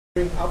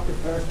bring up the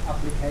first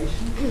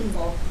application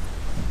of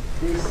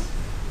this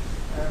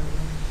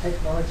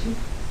technology,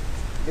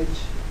 which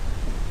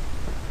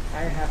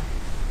I have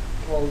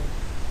called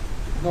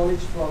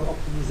knowledge flow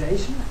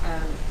optimization.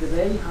 And the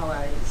way how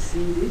I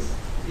see this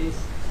is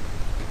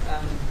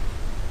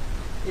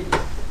it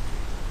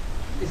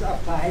is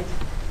applied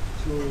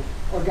to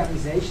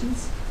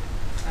organizations,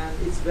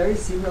 and it's very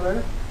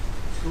similar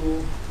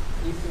to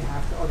if we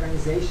have the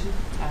organization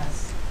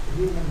as a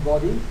human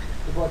body,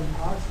 the body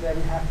parts, where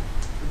we have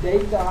the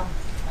data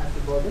at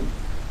the bottom,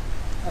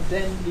 and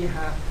then we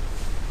have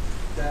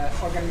the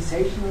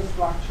organizational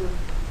structure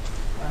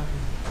on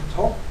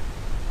top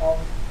of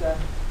the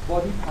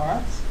body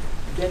parts.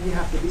 And then we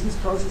have the business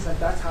process, and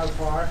that's how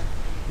far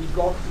we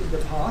got in the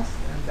past,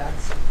 and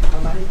that's how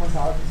many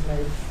consultants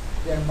made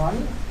their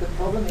money. The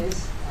problem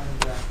is,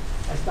 and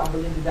I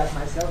stumbled into that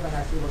myself when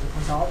I still was a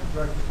consultant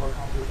working for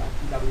companies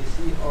like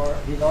PwC or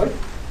Deloitte.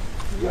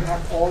 You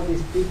have all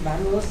these big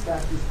manuals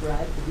that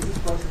describe the business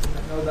process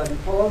and nobody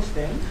follows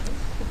them.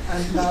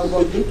 And now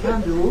what we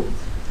can do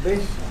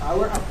with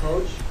our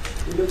approach,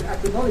 we look at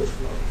the knowledge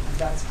flow. And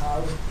that's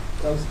how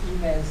those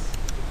emails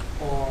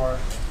or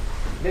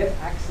web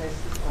access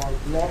or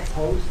blog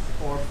posts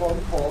or phone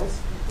calls,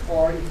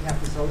 or if you have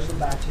the social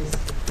badges,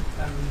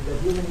 the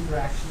human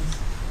interactions,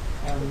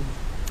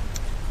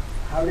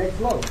 how they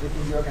flow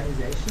within the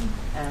organization.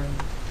 And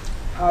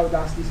how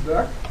does this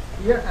work?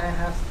 Here I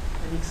have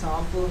an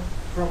example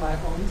from my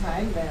own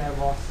time when I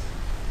was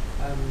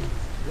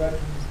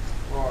working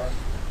for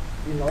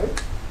Deloitte,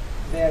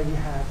 where we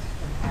had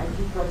an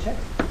IT project,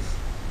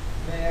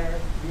 where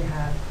we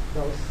had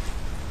those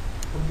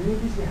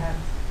communities. We had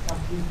some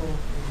people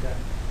in the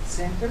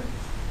center,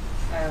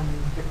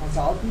 the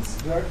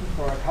consultants working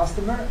for a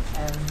customer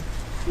and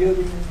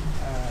building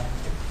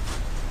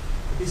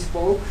a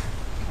bespoke,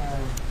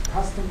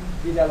 custom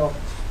developed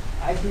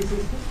IT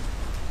system.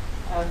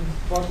 And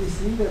what we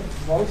see the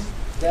most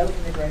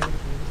well-integrated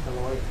team is the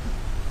lawyer.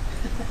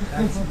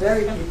 That's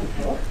very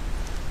typical,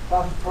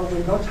 but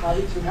probably not how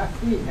it should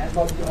have been. And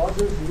what we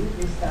also see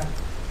is that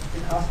the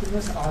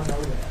customers are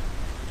nowhere,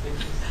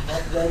 which is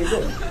not very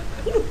good.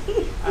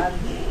 And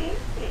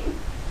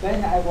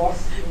when I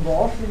was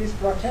involved in this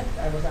project,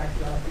 I was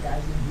actually one of the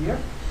guys in here.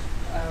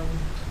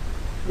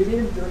 We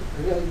didn't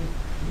really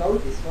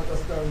notice what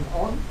was going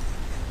on.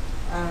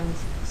 And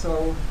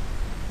so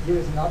here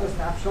is another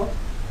snapshot.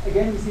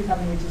 Again, we see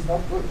something which is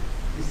not good.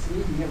 You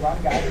see here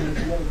one guy who is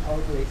really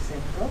totally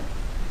central,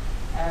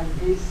 and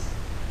it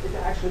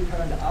actually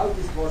turned out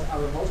this was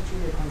our most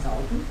junior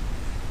consultant,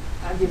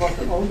 and he was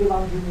the only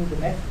one who knew the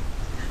method.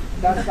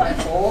 That's why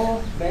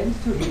all went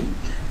to him,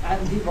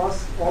 and he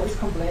was always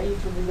complaining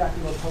to me that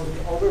he was totally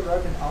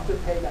overworked and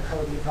underpaid and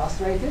totally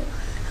frustrated,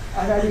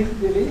 and I didn't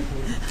believe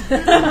him.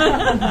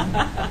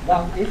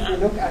 But if you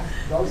look at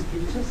those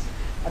pictures,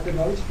 at the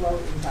knowledge flow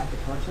inside the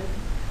project,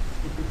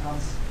 it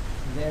becomes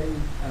very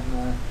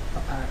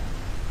apparent.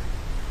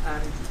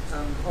 And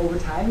over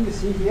time, you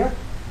see here,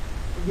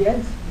 in the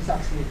end, we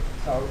succeeded.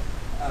 So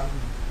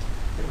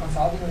the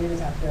consulting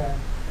leaders and the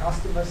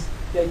customers,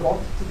 they got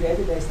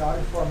together, they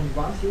started forming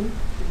one team,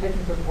 the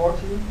technical core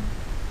team.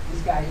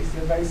 This guy is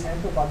still very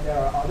central, but there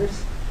are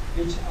others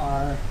which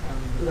are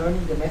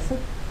learning the method.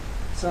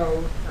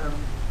 So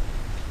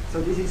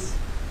this is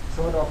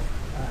sort of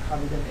how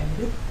we then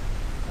ended.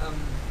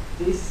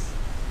 This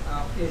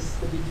is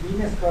the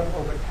betweenness curve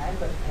over time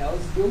that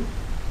tells you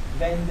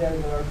when there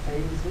were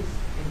phases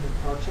in the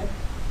project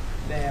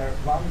where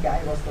one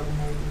guy was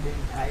dominating the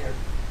entire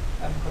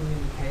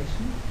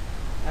communication.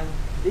 And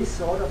this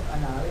sort of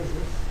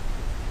analysis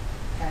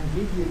can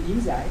give you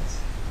insights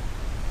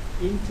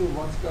into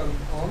what's going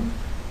on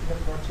in a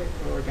project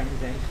or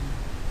organization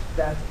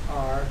that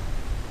are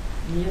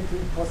near to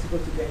impossible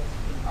to get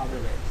in other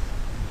ways.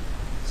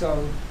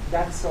 So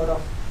that's sort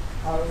of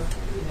how,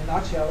 in a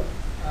nutshell,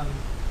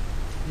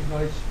 the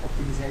knowledge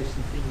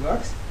optimization thing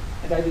works.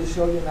 And I will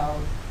show you now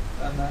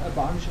a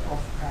bunch of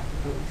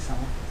practical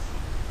examples.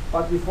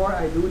 But before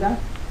I do that,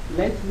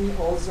 let me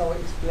also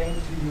explain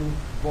to you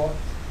what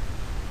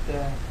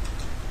the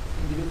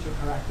individual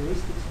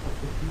characteristics of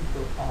the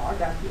people are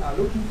that we are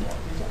looking for.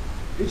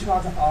 Which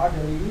ones are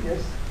the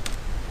leaders?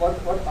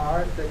 What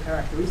are the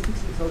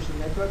characteristics in social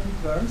networking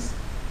terms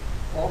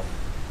of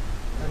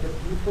the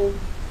people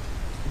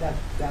that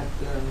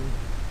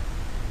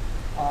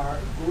are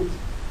good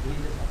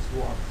leaders of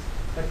swarms,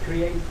 that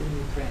create the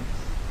new trends?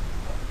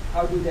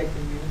 How do they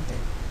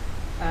communicate?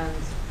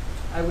 And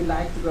I would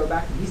like to go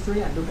back in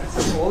history and look at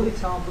some old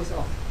examples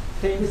of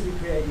famously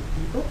creative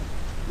people.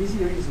 This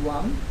here is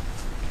one,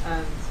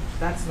 and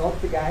that's not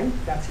the guy,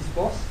 that's his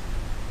boss.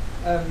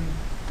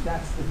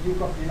 That's the Duke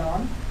of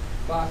Milan,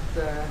 but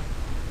the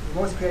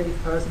most creative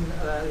person,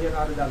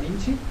 Leonardo da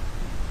Vinci. We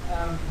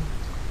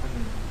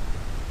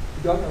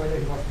don't know whether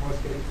he was the most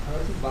creative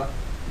person, but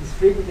he's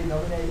frequently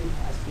nominated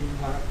as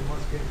being one of the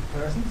most creative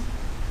persons.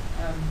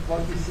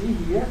 What we see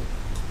here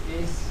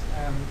is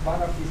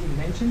one of his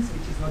inventions,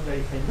 which is not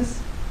very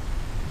famous,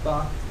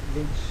 but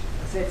which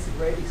sets a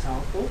great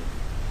example.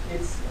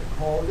 It's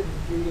called an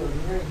imperial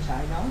dinner in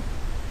China,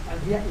 And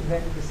he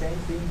invented the same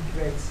thing, he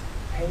creates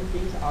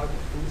paintings out of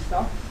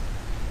foodstuffs.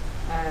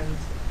 And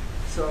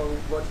so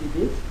what he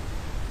did,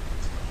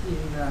 he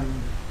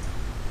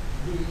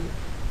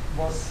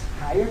was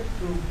hired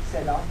to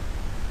set up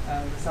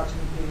such an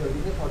imperial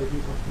dinner for the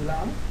Duke of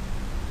Milan,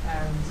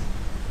 and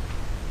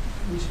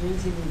which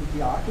means he needed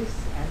the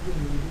artists and he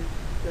needed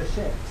the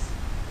chefs.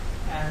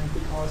 And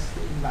because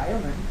the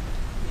environment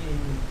in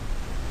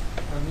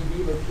a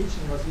medieval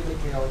kitchen was really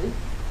chaotic,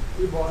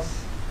 he was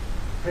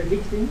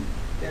predicting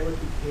there would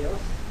be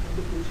chaos in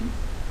the kitchen,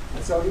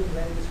 and so he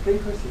invented a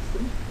sprinkler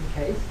system in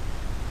case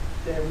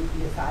there would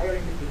be a fire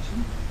in the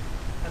kitchen.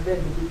 And when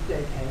the big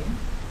day came,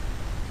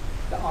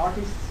 the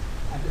artists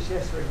and the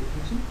chefs were in the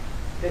kitchen,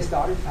 they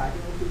started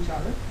fighting with each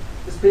other,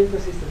 the sprinkler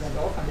system went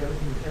off and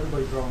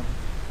everybody drowned,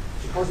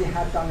 because he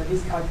had done a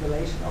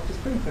miscalculation of the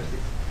sprinkler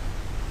system.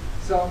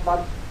 So,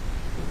 but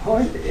the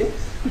point is,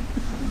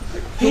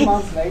 2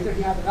 months later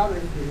he had another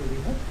imperial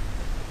dinner,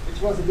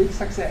 which was a big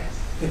success.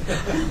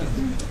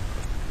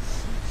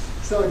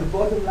 So the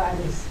bottom line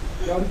is,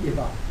 don't give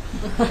up.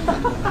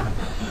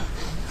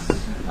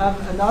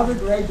 Another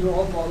great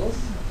role models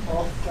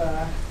of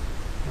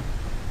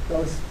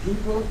those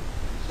people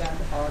that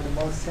are the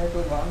most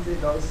central ones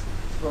in those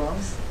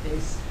swarms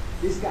is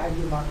this guy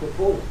here, Marco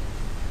Polo.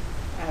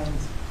 And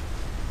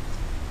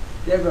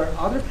there were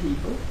other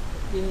people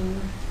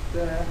in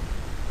the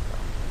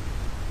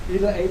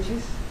Middle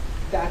Ages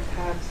that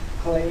had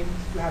claimed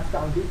to have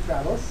done big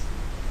travels,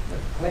 that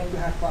claimed to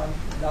have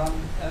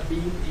been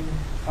in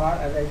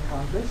faraway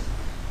countries,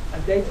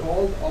 and they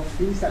told of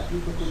things that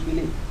people could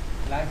believe,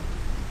 like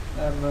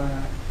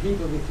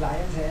people with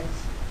lions'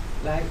 heads,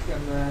 like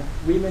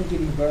women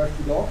giving birth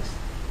to dogs,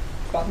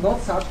 but not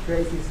such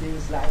crazy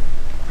things like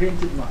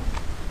printed money.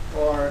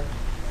 Or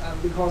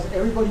because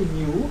everybody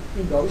knew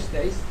in those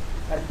days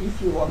that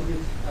if you wanted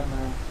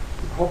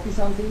to copy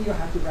something, you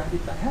had to write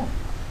it by hand.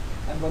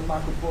 And what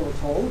Marco Polo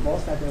told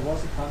was that there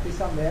was a country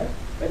somewhere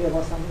where there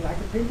was something like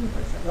a printing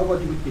press.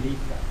 Nobody would believe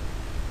that.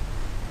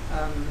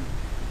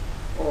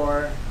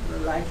 Or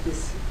like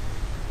this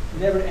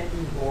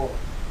never-ending war,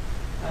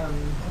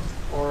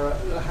 or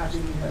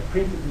having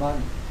printed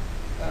money.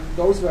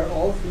 Those were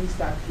all things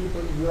that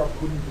people in Europe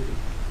couldn't believe.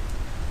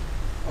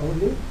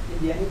 Only, in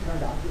the end, it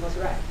turned out he was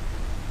right.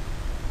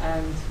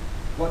 And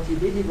what he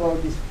did, he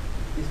wrote this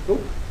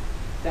book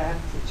that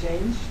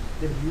changed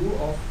the view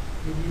of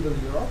medieval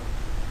Europe.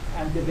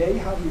 And the way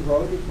how he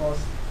wrote it was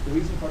the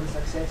reason for the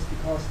success,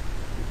 because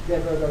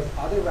there were those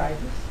other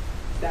writers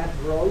that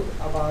wrote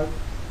about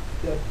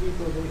the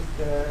people with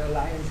the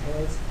lion's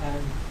heads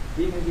and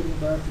women giving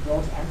birth to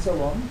dogs and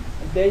so on,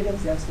 and they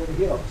themselves were the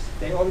heroes.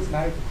 They always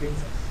married the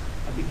princess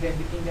and became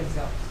the king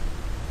themselves.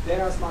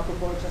 Whereas Marco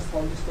Polo just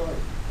told the story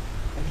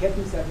and kept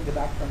himself in the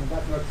background, and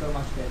that worked so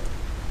much better.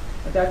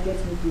 And that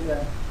gets me to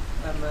the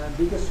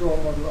biggest role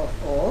model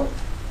of all,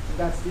 and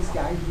that's this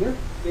guy here,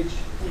 which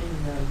in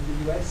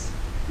the US,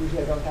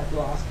 usually I don't have to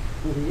ask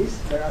who he is,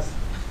 whereas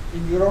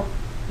in Europe,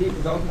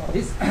 people don't know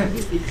this.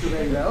 He speaks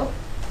very well.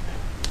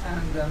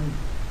 And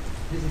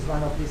this is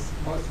one of his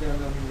most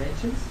well-known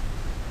inventions,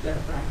 the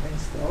Franklin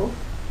stove.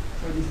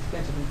 So this is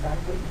Benjamin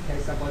Franklin, in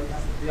case somebody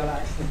hasn't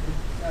realized,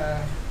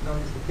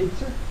 notice the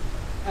picture.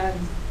 And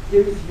he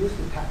refused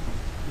to patent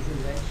his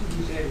invention.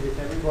 He shared it with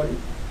everybody.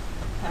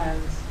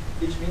 And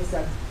which means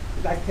that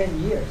like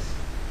 10 years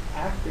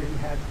after he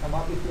had come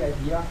up with the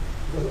idea,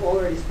 it was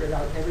already spread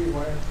out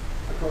everywhere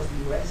across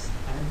the US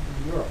and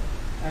in Europe.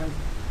 And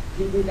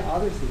he did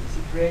other things.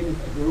 He created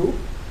a group,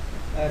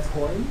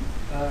 COIN,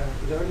 a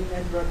learning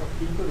network of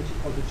people, which he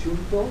called the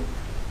Junto,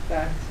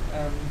 that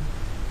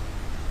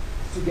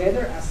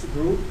together as a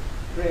group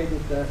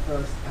created the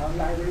first town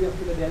library of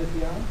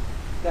Philadelphia,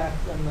 that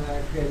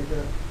created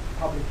the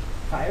public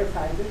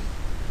firefighters,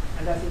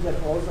 and I think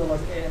that also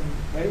was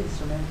very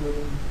instrumental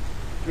in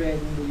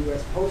creating the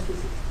US postal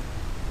system.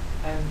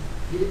 And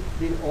he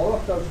did all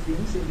of those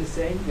things in the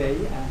same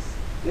way as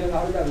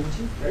Leonardo da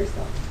Vinci, very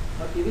stubborn,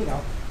 not giving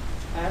up,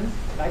 and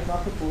like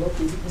Marco Polo,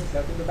 keeping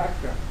himself in the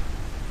background.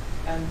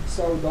 And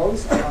so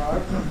those are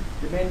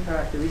the main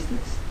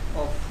characteristics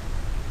of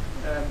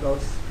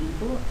those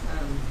people.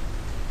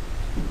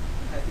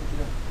 I think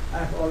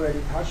I've already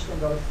touched on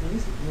those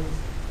things. It means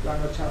you are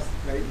not just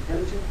very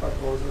intelligent, but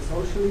also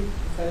socially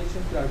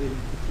intelligent. You are willing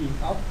to team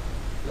up.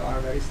 You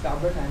are very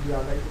stubborn, and you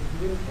are very good to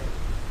communicate.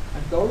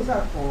 And those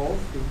are all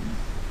things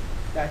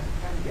that you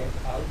can get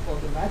out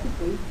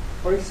automatically,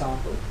 for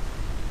example,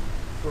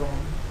 from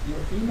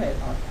your email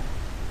archive.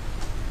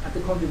 And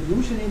the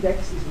contribution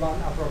index is one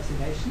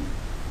approximation.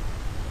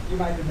 You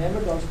might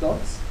remember those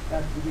dots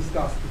that we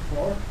discussed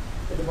before,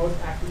 that the most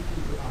active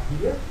people are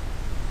here.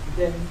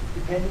 Then,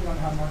 depending on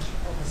how much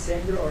of a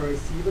sender or a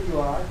receiver you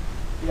are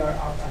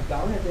up and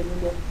down, and then you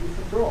get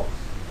different roles.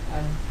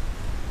 And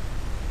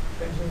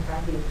Benjamin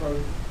Franklin will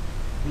probably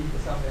be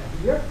somewhere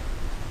here,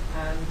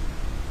 and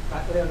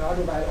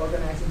Leonardo, by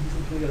organizing his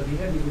imperial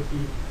dinner, he would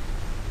be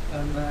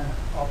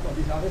up on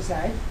this other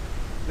side,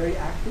 very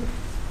active.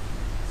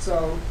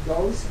 So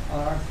those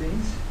are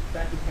things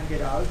that you can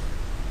get out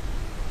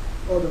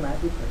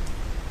automatically.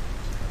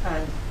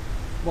 And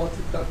what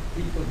the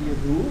people here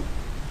do,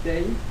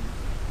 they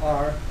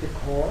are the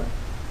core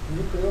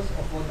nucleus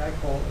of what I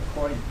call a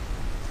COIN,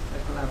 a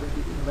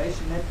Collaborative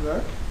Innovation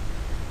Network.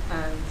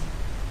 And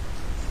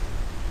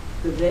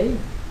the way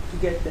to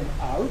get them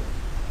out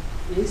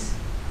is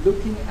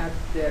looking at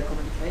their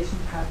communication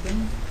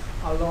pattern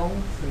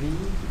along 3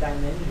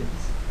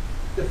 dimensions.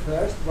 The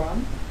first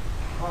one,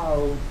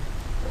 how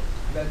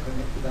well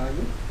connected are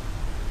you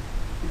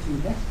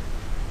between them?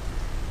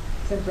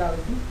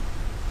 Centrality.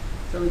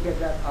 So we get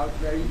that out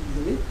very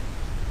easily.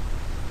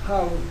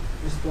 How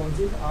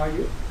responsive are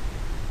you?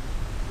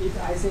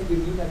 If I send you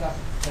an email, does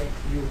it take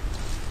you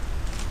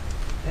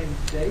 10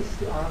 days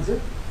to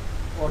answer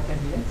or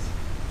 10 minutes?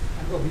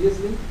 And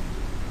obviously,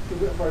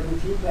 for a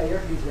good team player,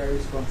 he's very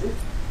responsive.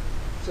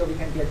 So we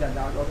can get that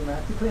out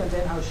automatically. And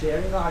then how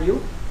sharing are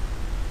you?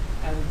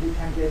 And we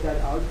can get that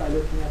out by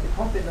looking at the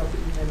content of the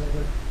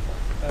email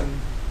and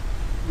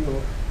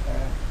you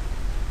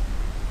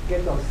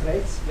get those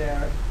threads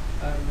where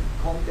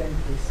content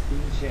is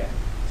being shared.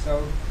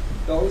 So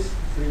those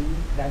 3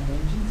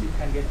 dimensions you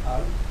can get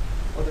out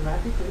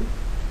automatically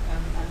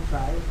and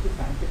try to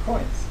find the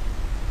coins.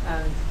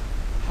 And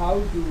how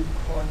do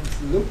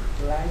coins look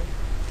like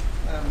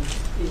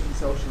in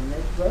social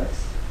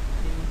networks,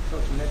 in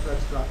social network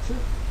structure?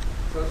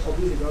 So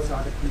obviously those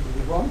are the people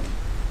we want.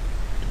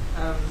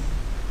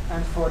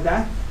 And for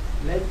that,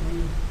 let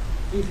me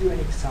give you an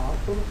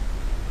example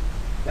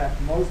that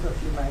most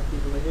of you might be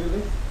familiar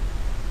with.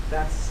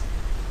 That's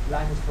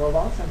Linus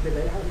Torvalds and the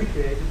way how he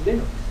created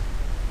Linux.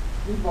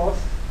 He was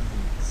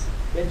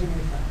Benjamin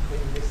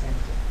Franklin in the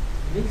center,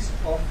 mix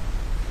of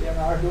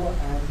Leonardo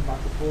and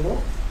Marco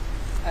Polo,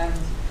 and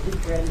he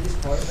created this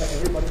point where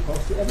everybody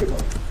talks to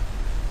everybody.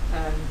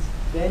 And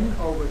then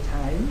over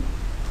time,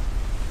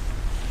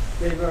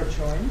 they were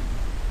joined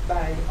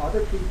by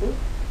other people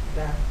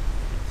that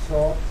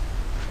thought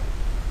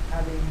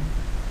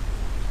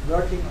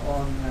working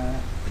on a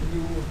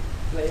new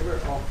flavor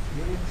of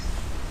Unix,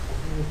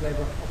 a new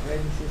flavor of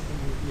operating system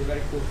would be a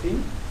very cool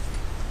thing.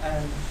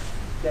 And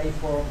they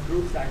formed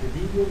groups like the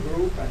Debian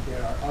group, and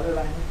there are other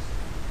Linux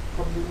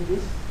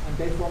communities, and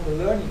they formed a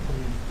learning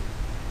community.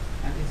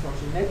 And in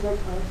social network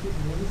terms, this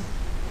means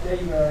they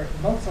were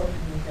not so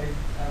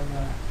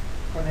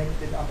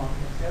connected among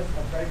themselves,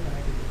 but very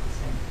connected with the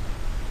same.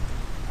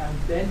 And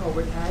then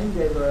over time,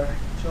 they were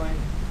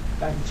joined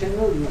by the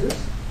general users,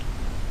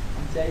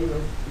 and they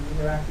would be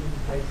interacting in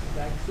places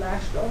like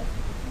Slashdot,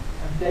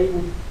 and they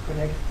would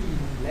connect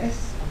even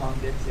less among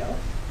themselves,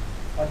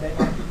 but they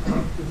might be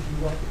connected to a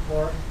few of the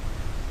core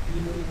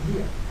people in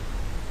here.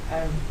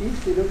 And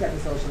if we look at the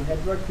social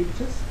network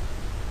pictures,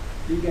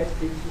 we get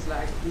pictures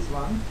like this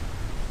one,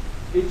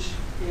 which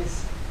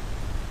is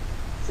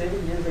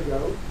 7 years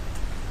ago,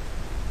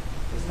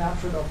 a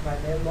snapshot of my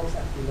mailbox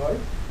at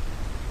Deloitte,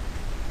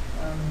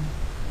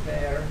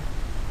 where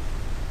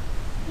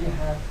we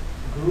have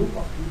a group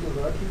of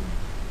people working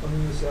on a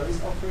new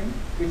service offering,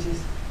 which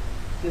is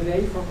the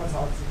way for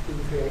consultants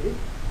being created.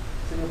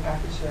 So you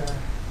package a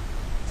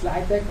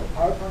slide deck or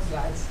PowerPoint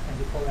slides, and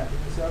you call that a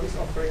new service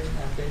offering,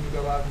 and then you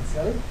go out and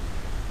sell it.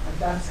 And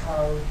that's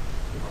how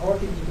the core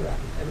team interacts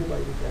with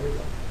everybody with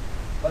everybody.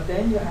 But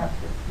then you have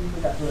the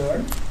people that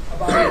learn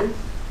about it,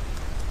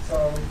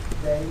 so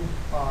they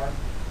are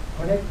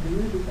connected a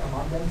little bit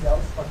among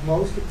themselves, but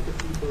mostly to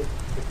the people in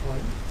the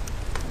point.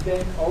 And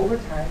then over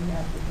time you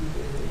have the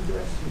people in the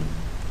interest team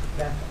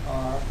that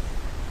are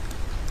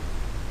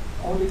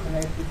only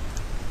connected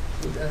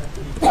to the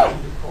people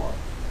in the core.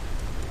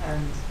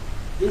 And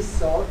this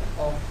sort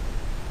of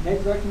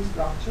networking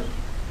structure,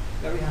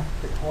 where we have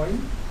the coin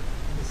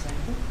in the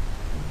center,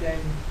 and then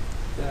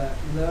the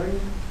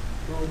learning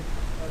group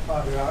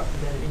farther out,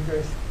 and then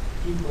interest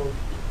people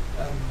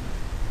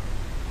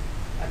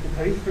at the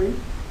periphery,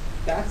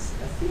 that's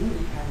a thing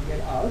we can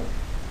get out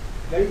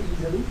very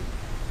easily,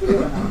 fully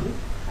around it,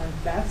 and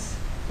that's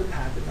the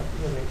pattern of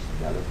innovation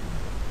we are looking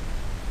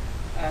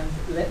for. And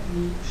let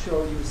me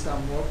show you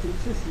some more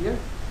pictures here.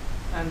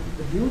 And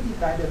the beauty,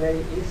 by the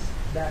way, is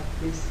that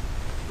this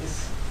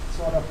is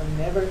sort of a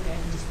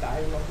never-ending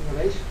style of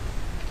innovation.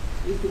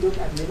 If you look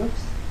at Linux,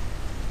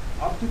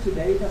 up to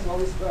today it has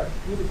always worked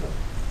beautiful.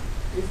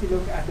 If you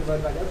look at the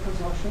World Wide Web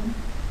Consortium,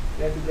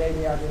 where today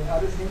they are doing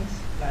other things,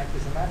 like the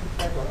semantic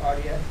web or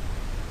RDF,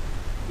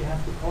 you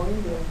have the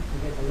coin, then you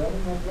get a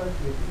learning network,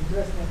 you get the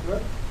interest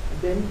network,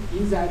 and then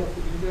inside of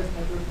the interest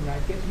network you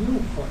might get new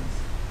coins,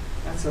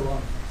 and so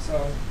on. So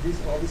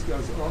all this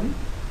goes on.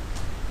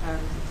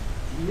 And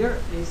here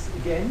is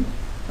again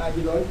my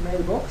Deloitte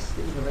mailbox,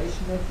 the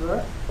innovation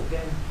network,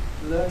 then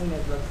learning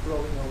network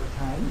growing over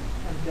time,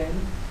 and then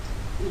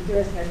the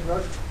interest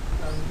network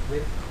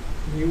with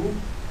new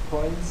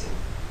coins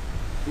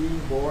being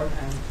born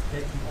and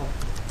taking off.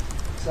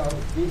 So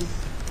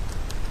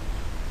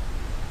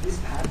this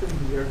pattern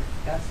here,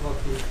 that's what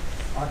we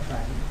are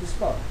trying to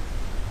spot.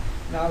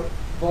 Now,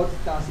 what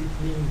does it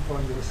mean for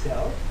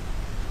yourself?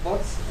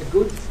 What's a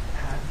good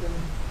pattern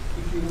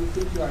if you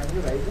think you are an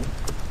innovator?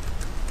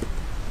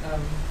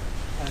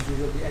 And you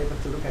will be able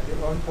to look at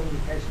your own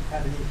communication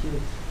pattern if you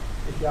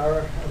if you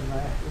are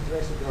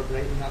interested or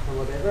brave enough or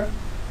whatever,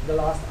 the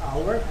last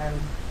hour and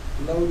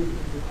load it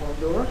into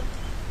Condor,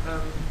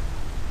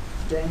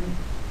 then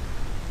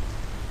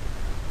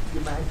you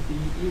might be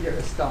either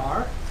a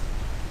star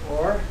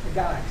or a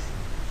galaxy.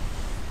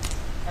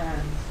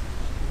 And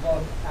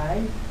what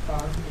I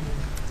found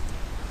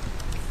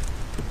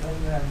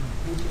when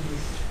teaching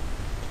this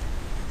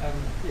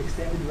the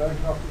extended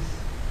version of this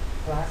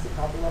class a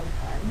couple of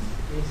times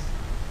is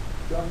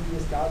don't be a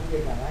star, be a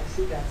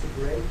galaxy. That's a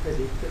great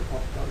predictor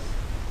of those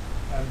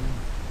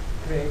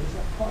creators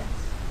of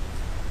coins.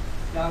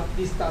 Now,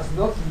 this does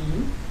not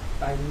mean,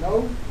 by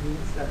no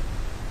means, that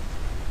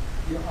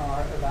you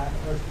are a bad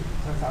person who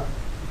turns out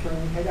to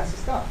communicate as a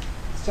star.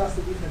 It's just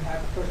a different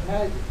type of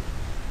personality.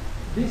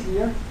 This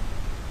here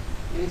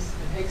is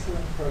an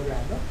excellent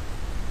programmer,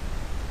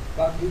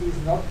 but he is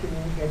not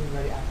communicating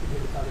very actively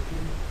with other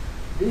people.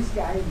 This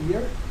guy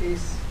here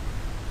is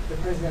the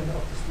president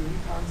of the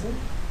student council.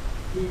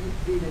 He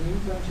did an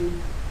internship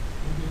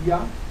in India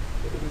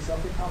with a big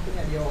software company,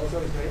 and he also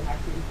is very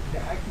active in the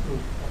hacking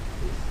group of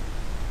this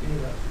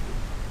university.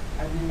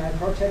 And in my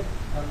project,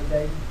 in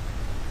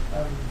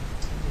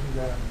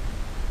the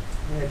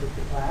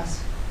IAP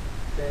Class,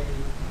 they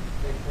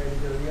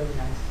created a really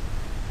nice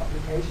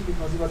application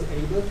because he was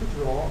able to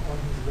draw on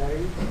his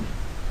very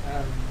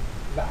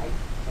wide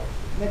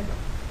social network.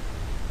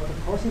 But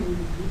of course, he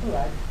needed people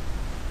like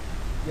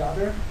the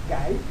other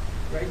guy,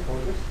 great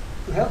coders,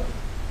 to help him.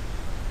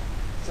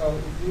 So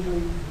it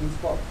usually needs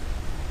both.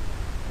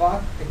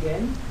 But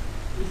again,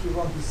 if you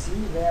want to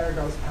see where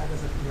those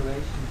patterns of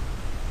innovation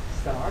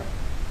start,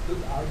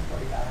 look out for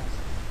the galaxy.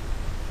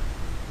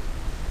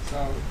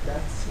 So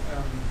that's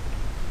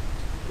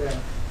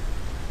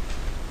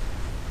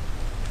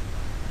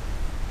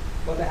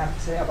what I have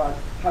to say about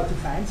how to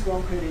find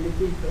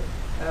Swarmcreativity.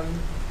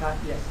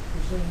 Yes.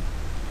 Could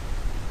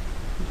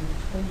you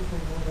explain to me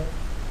more about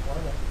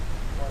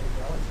why the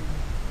galaxy?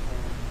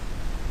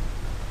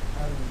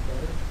 How do you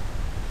better?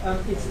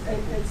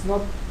 It's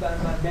not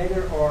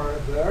better or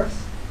worse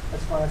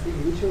as far as the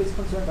individual is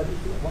concerned, but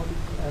if you want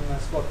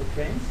to spot the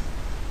trends,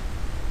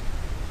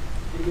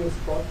 you will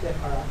spot them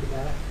around the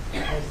galaxy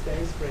because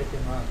they spread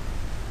them out.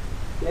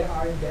 They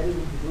are embedded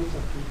into groups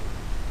of people.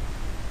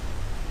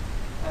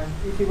 And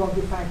if you want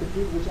to find the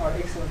people which are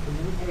excellent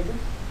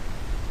communicators,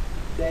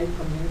 they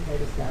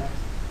communicate as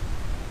galaxies.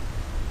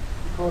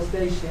 Because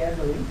they share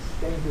the links,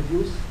 they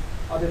introduce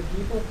other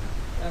people.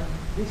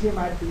 This here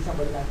might be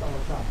somebody like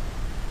Donald Trump.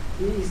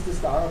 He is the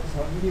star of his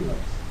own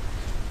universe.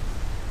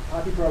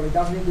 But he probably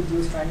doesn't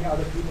introduce many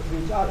other people to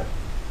each other.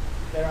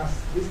 Whereas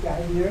this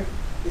guy here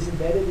is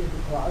embedded into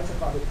clouds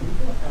of other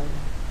people, and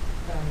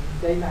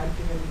they might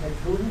communicate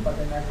through him, but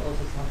they might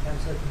also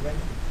sometimes circumvent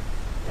him.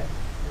 Yes.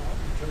 Well,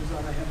 it turns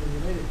out I have a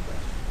related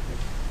question,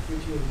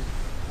 which is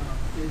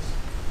it's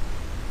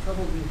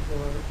troubled me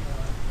for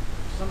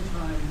some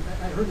time.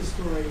 I heard a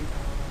story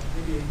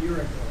maybe a year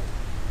ago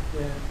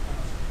that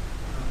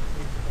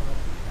was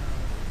about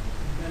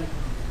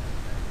medical.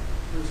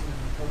 Person in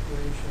the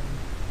corporation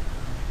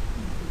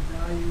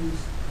values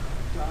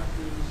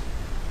doctors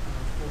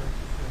for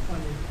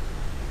funding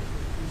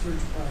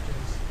research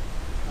projects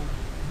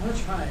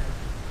much higher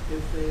if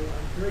they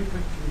are very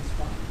quick to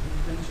respond.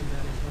 You mentioned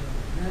that as one of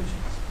the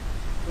dimensions.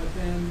 But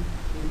then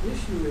the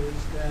issue is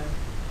that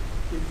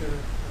if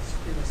they're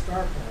in a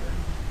star pattern,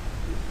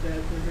 that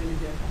they're going to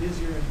get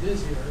busier and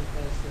busier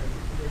as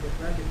they get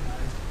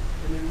recognized,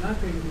 and they're not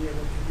going to be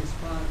able to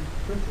respond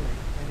quickly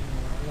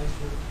anymore unless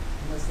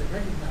they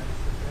recognize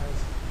that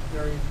there's a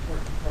very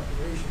important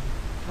corporation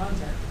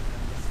contacting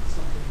them with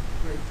something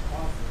great to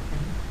offer,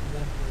 and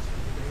then of course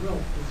they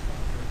will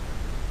respond very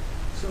quickly.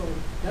 So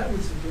that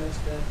would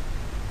suggest that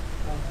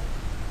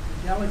the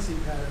galaxy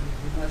pattern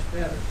would be much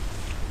better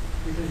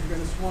because you're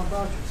going to swamp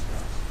out your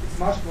stuff. It's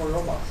much more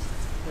robust.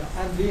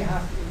 Yeah. And we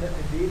have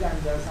indeed, and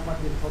someone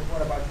will talk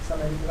more about some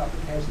medical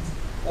applications,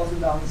 also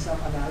done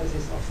some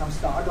analysis of some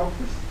star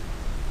doctors.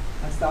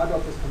 And star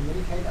doctors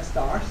communicate as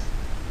stars.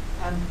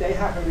 And they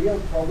have a real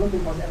problem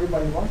because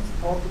everybody wants to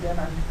talk to them,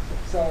 and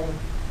so,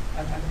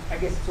 and I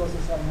guess it's also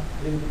a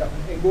little bit of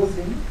an ego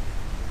thing.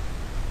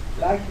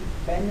 Like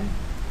Ben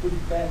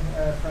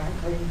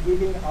Franklin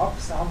giving up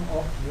some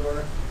of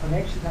your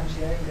connections and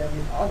sharing them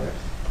with others.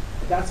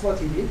 That's what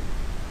he did.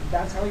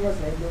 That's how he was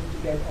able to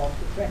get off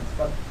the trends.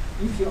 But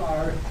if you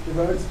are the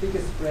world's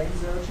biggest brain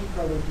surgeon,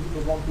 probably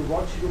people want to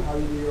watch you, how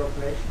you do your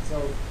operation,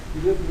 so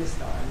you will be a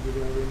star and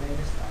you will remain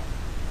a star.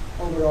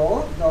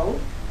 Overall, though,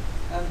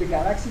 the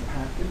galaxy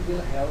pattern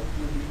will help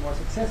you be more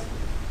successful.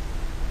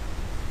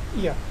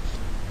 Yeah.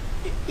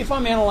 If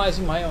I'm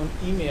analyzing my own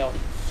email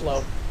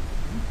flow,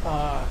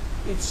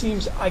 it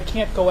seems I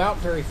can't go out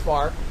very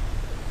far.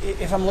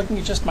 If I'm looking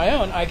at just my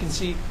own, I can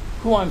see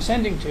who I'm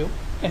sending to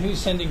and who's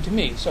sending to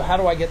me. So how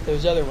do I get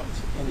those other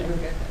ones in there? You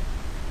will get that.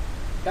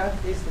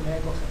 That is the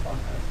mailbox of one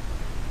person.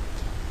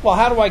 Well,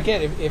 how do I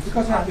get it? If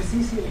because you have the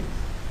CC links.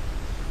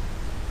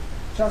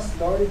 Just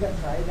load it and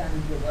try it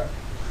and it will work.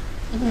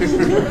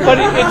 But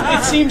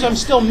it seems I'm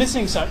still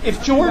missing something.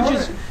 If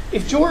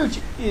George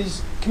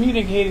is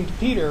communicating to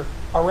Peter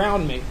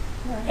around me,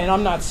 and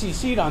I'm not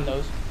CC'd on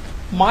those,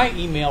 my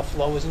email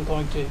flow isn't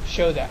going to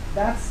show that.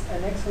 That's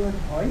an excellent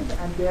point,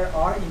 and there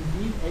are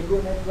indeed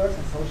ego networks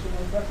and social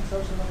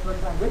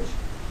network language,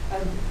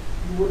 and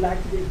you would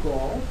like to be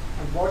God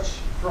and watch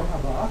from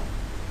above,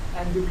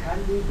 and you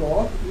can be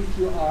God if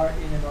you are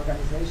in an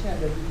organization and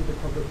they give you the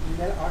proper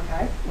email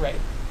archive. Right.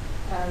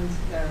 And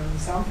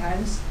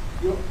sometimes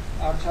you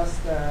are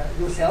just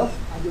yourself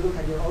and you look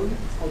at your own,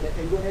 it's called the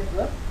ego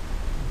network.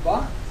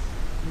 But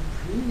in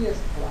previous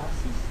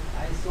classes,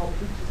 I saw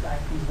pictures like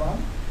this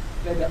one,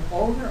 where the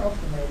owner of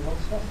the mailbox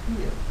was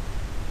here.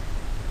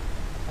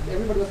 And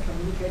everybody was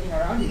communicating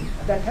around him.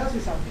 And that tells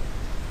you something.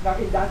 Now,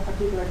 in that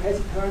particular case,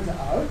 it turns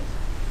out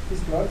his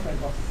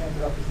girlfriend was the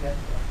center of his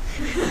network.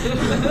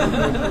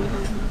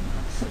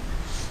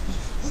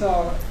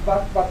 So,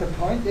 but the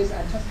point is,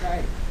 and just try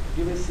it.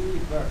 You will see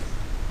it works.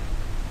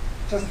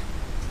 Just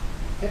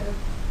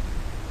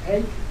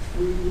take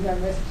 3 email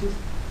messages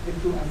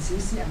with 2 and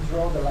CC and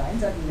draw the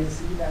lines, and you will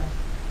see that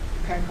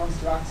you can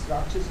construct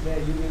structures where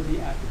you will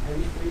be at the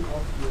periphery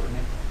of your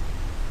network.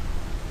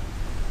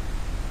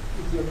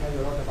 It will tell you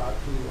a lot about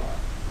who you are.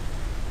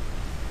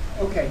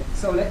 Okay,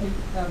 so let me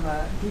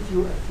give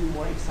you a few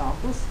more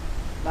examples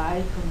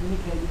why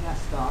communicating as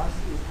stars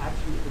is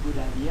actually a good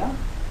idea.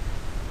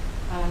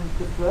 And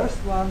the first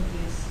one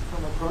is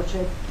from a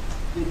project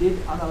we did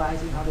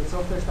analyzing 100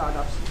 software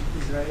startups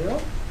in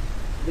Israel.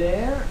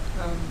 There,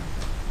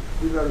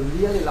 we were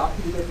really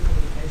lucky to get the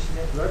communication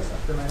networks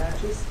of the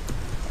managers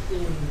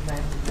in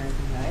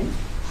 1999.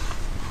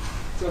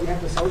 So we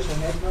have the social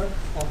network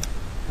of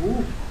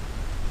who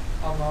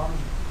among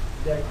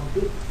their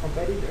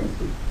competitors,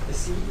 the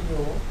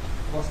CEO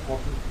was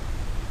talking.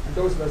 And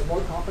those were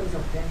small companies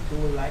of 10 to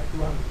like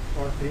 200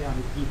 or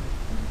 300 people.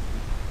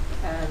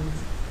 And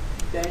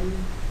then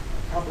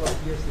a couple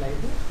of years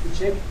later, we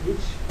checked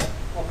which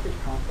of the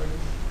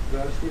companies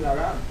were still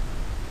around.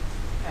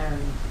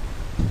 And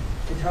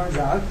it turns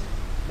out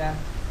that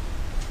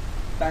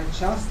by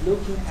just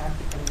looking at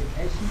the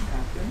communication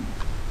pattern,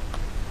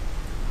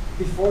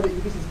 before the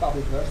e-business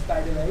bubble burst,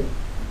 by the way,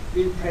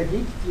 will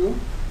predict you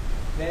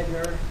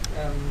whether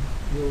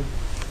you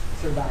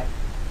survive.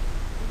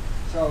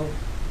 So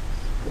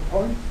the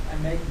point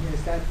I'm making here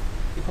is that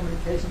the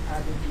communication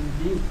pattern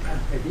indeed can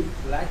predict,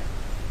 like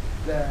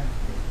the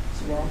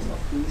swarms of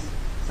these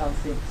some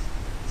things.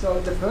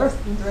 So the first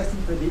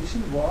interesting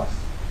prediction was,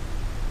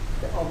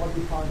 or what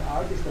we found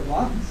out is the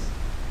ones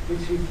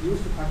which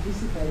refused to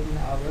participate in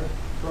our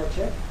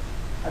project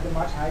had a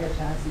much higher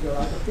chance to go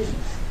out of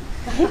business.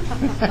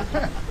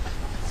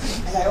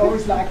 And I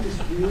always like to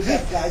use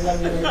that slide when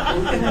we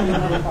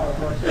make our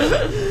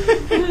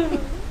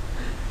project.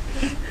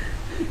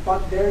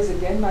 But there is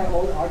again my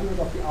old argument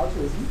of the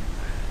altruism,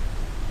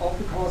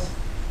 because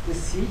the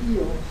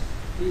CEOs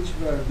which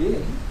were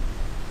willing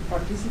to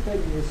participate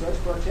in the research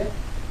project,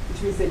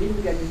 which means they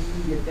didn't get an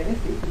immediate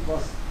benefit. It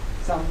was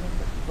the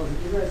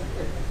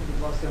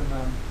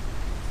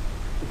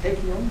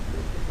Technium.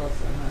 It was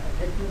a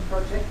Technium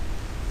project.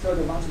 So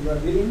the ones who were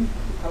willing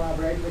to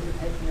collaborate with the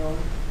Technium,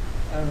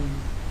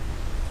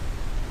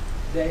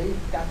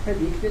 that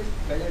predicted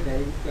whether they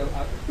would go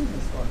out of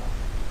business or not.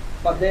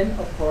 But then,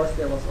 of course,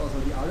 there was also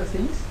the other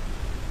things,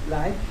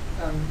 like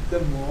the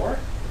more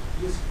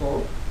you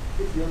spoke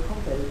with your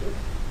competitors,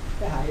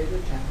 the higher the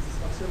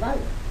chances of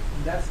survival.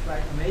 And that's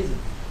quite amazing.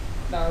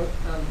 Now,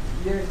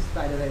 here is,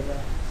 by the way, the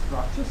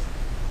structures.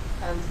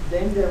 And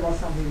then there was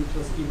something which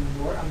was even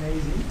more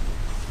amazing.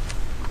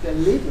 The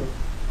little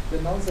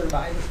the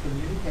non-survivors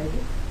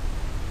communicated,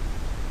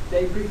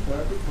 they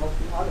prefer to talk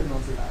to other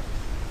non-survivors.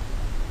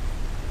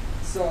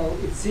 So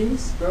it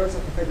seems birds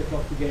of a feather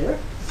flock together.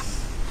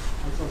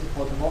 It's also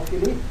called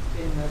homophily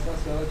in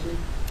sociology.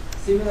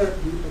 Similar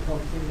people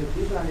talk to similar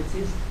people, and it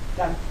seems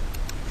that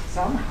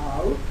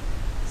somehow,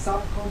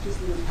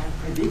 subconsciously, you can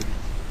predict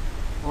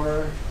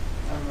or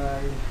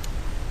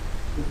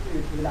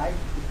you like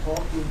to talk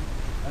to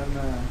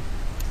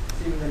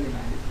similarly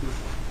minded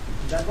people.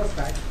 That was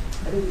quite,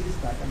 I think this is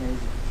quite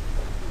amazing.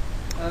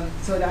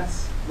 So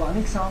that's one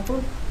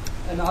example.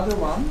 Another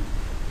one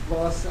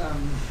was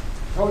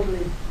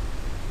totally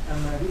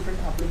a different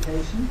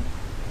application.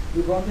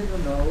 We wanted to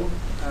know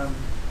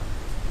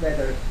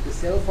whether the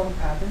cell phone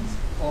patterns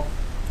of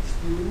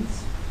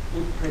students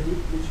would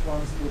predict which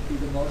ones would be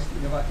the most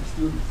innovative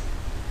students.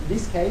 In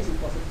this case, it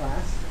was a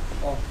class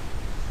of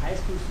high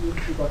school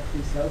students who got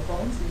free cell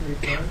phones in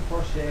return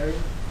for sharing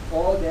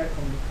all their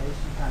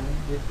communication planning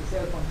with the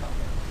cell phone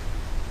company,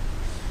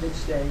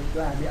 which they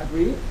gladly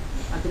agreed.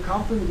 And the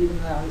company did an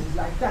analysis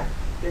like that.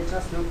 They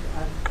just looked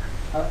at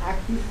how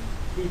active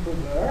people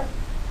were.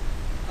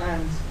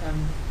 And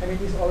I mean,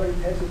 this already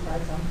tells you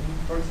quite something.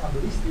 For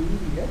example, this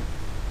student here,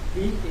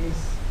 he is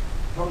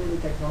totally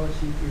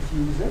technology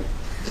refuser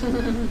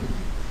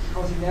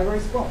because he never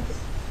responds.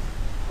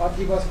 But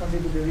he was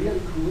considered a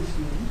really cool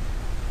student.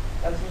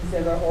 That means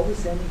they were always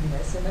sending him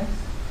SMS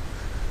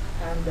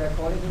and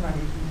calling him, and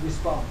he didn't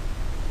respond.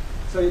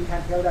 So you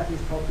can tell that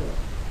he's popular.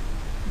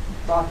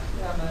 But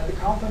the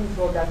company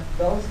thought that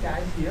those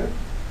guys here,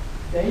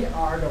 they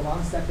are the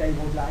ones that they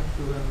would like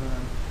to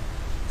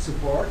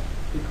support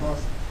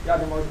because they are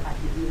the most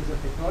active users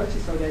of technology,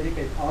 so they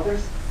educate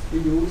others to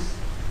use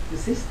the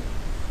system.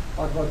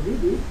 But what we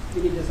did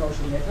a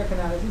social network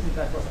analysis, and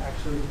that was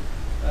actually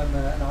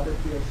another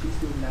PhD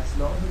student as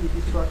well who did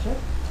this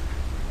project.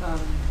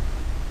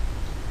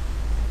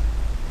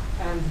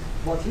 And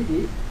what he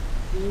did,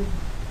 he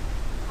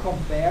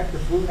compared the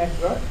full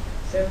network,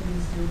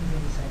 17 students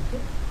in the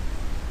center,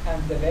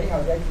 and the way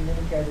how they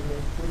communicated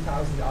with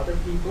 2,000 other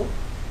people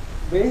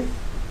with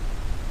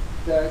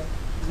the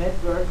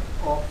network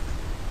of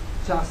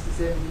just the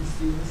 17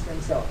 students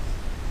themselves.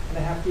 And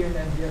I have given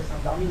them here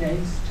some dummy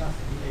names just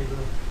to be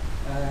able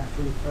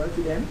to refer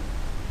to them.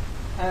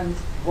 And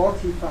what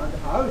he found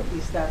out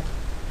is that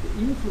the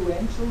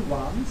influential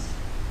ones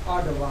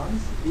are the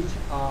ones which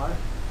are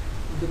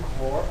in the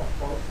core of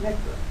both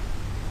networks.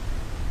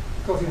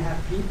 Because you have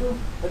people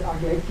that are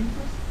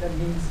gatekeepers, that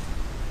means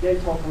they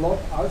talk a lot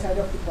outside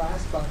of the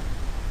class, but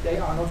they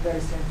are not very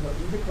central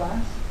in the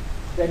class.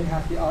 Then you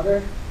have the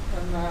other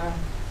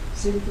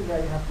symptom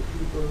where you have the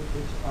people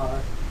which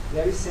are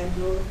very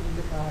central in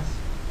the class,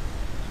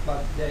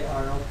 but they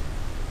are not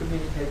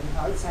communicating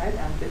outside,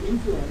 and the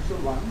influential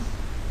ones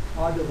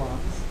are the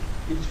ones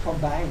which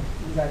combine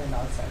inside and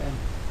outside. And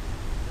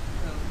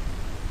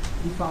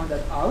he found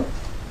that out,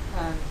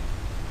 and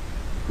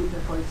could,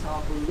 for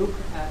example, look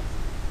at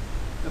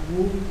a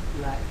movie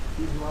like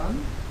this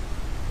one,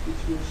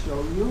 which will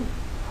show you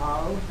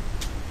how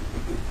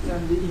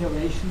the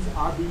innovations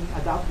are being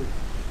adopted.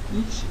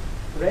 Each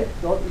red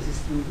dot is a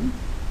student,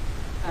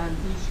 and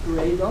each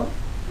gray dot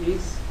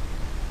is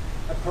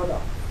a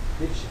product,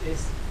 which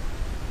is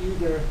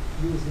either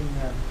using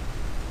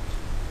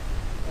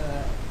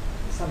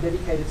some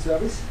dedicated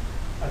service.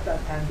 At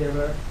that time,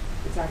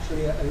 it's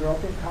actually a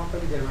European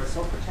company. There were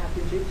soccer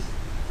championships,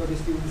 so the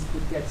students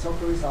could get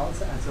soccer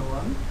results and so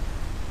on.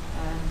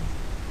 And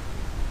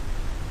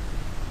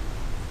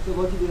so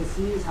what you will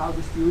see is how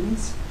the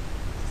students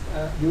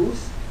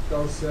use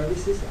those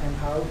services, and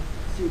how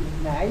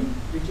student 9,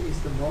 which is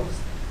the most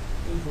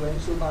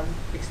influential one,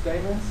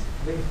 experiments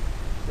with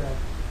the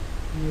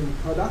new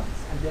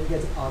products and then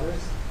gets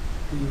others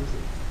to use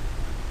it.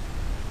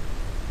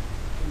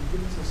 Can you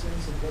give us a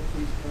sense of what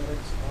these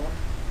products are?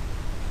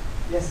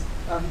 Yes,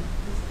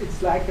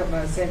 it's like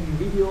sending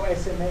video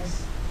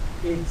SMS.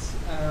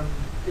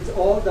 It's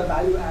all the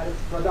value-added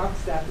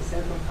products that the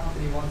cell phone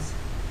company wants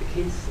the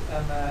kids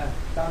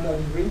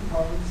downloading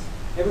ringtones,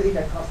 everything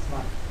that costs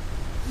money.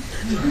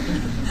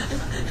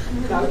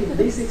 Now, in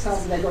this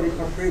example, they got it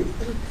for free.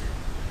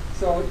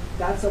 So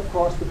that's, of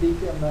course, the big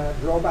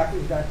drawback,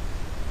 is that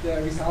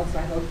the results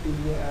might not be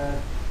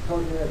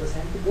totally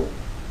representable.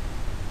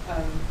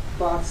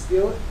 But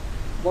still,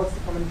 what's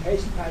the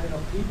communication pattern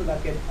of people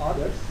that get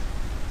others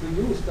to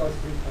use those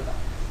free products?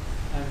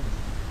 And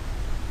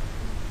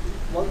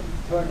what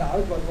turned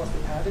out, what was the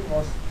pattern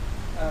was,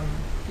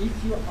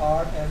 if you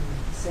are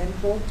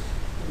central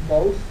in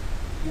both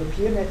your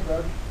peer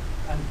network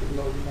and the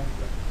global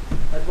network.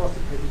 That was the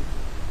prediction.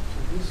 So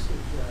this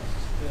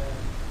suggests that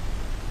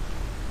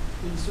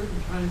in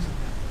certain kinds of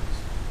networks,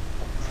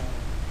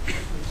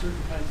 in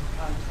certain kinds of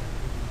content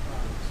within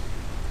products,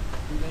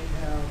 you may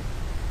have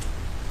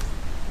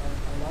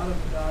a lot of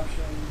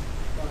adoption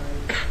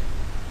by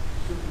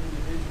certain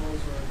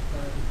individuals or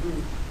by the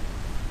group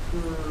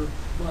per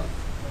month,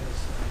 let us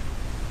say.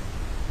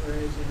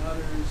 Whereas in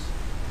others,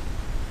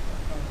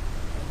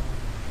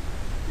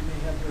 you may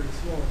have very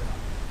slow adoption.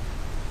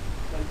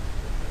 But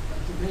a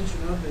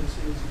dimension of this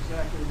is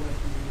exactly what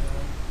the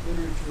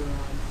literature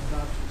on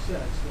adoption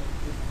says, that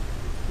it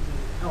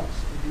helps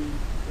to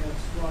have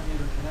strong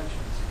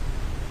interconnections in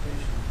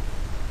communication.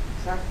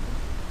 Exactly.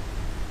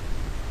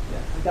 Yeah,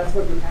 and that's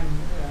what you can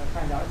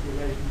find out here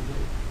very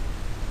easily.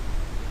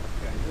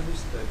 Yeah, I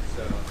noticed that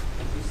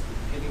at least the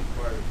beginning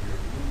part of your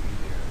movie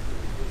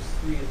there's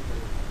 3 at the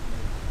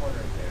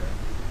corner there, and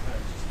you kind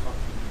of just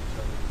talking to each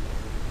other and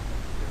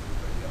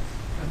everybody else.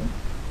 Kind of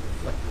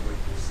reflected what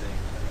you're saying,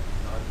 kind of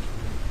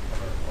non-human,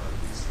 or at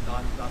least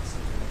not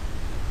something that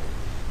people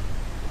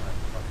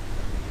talk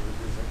to. I mean,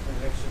 there's a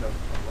connection of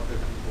other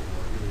people who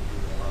are really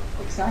doing a lot of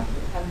talking.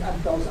 Exactly, and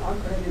those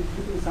unconnected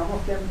people, some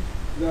of them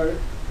were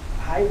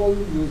high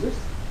volume users,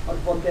 but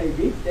what they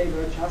did, they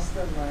were just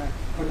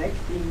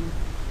connecting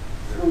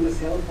through the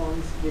cell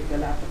phones with the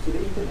laptop to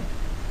the internet,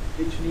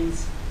 which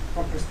means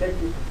from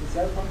perspective of the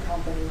cell phone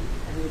company,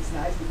 I mean, it's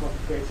nice because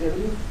it creates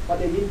revenue, but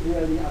they didn't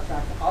really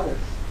attract others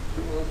to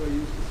also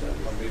use the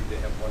service. Or maybe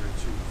they have 1 or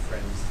 2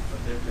 friends,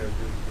 but they're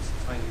this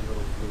tiny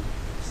little group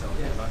themselves.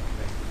 Yes. They're not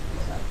connected.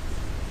 Exactly.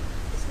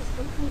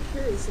 I'm kind of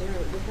curious, we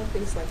have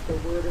things like the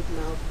Word of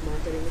Mouth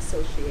Marketing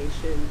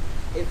Association.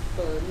 If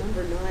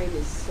number 9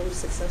 is so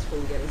successful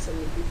in getting so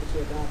many people to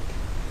adopt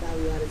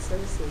value-added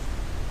services,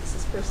 is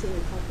this person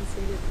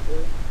compensated for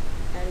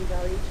adding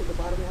value to the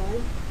bottom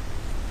line?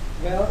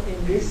 Well, in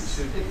this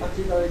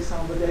particular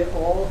example,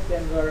 all of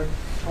them were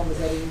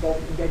compensating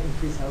in getting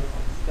free cell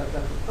phones.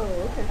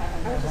 Oh, okay.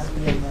 And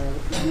having them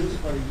used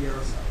for a year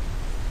or so.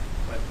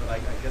 But I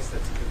guess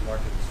that's a good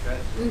marketing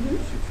strategy. Mm-hmm. You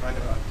should try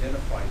to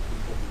identify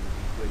people who would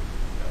be good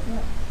Yeah.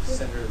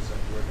 centers of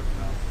word of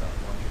mouth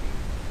marketing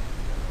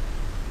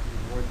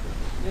reward them.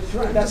 That's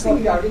right. I'm That's just what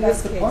we thinking are. about in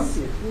That's this the point case.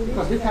 here, Would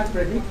because it we can have to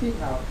predict be- it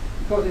now.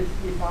 Because if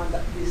we found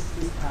that this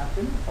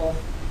pattern of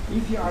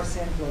if you are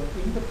central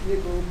in the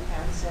peer group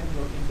and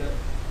central in the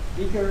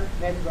bigger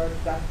network,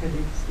 that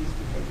predicts this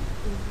behavior.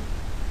 Mhm.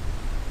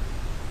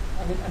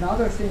 I mean,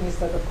 another thing is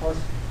that, of course,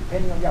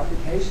 depending on the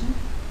application,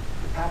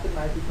 the pattern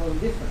might be totally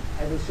different.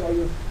 I will show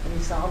you an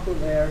example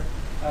where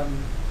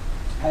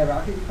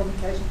hierarchical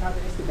communication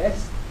pattern is the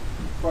best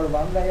for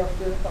one way of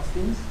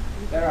things,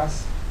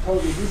 whereas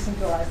totally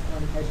decentralized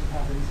communication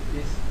patterns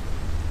is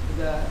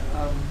the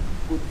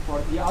good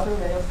for the other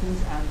way of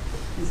things. And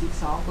this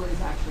example is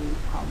actually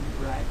coming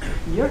right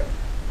here,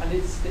 and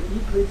it's the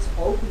Eclipse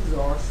open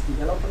source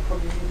developer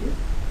community,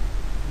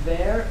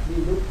 where we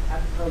look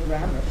at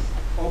programmers,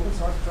 open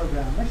source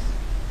programmers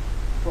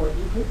for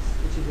Eclipse,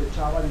 which is a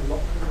Java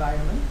development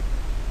environment,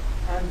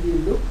 and we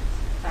looked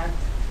at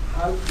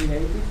how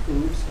creative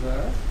groups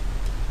were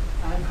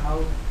and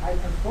how high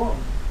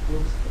performing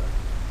groups were.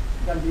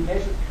 Then we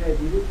measured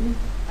creativity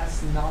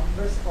as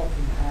numbers of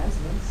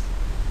enhancements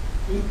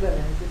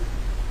implemented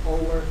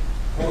over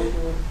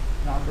total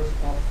numbers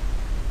of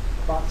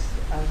bugs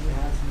and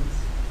enhancements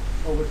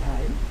over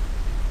time.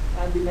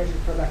 And we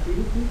measured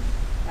productivity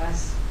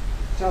as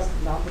just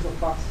numbers of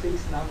bugs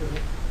fixed, numbers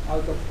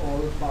out of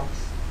all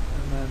bugs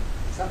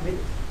submitted.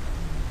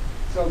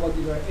 So what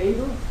we were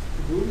able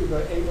to do, we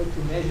were able to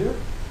measure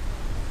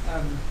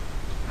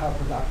how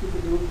productive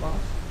the group was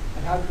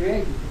and how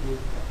creative the group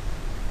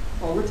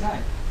was over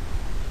time.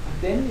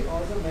 And then we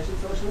also measured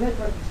social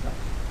networking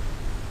structure.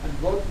 And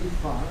what we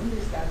found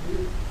is that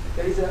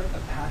there is a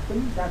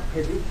pattern that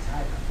predicts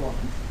high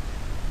performance,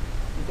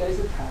 and there is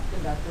a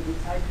pattern that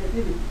predicts high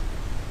creativity.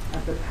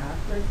 And the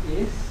pattern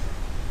is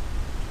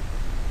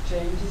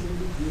changes in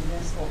the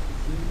keenness of the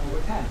team over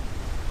time.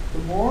 The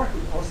more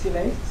it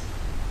oscillates,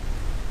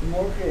 the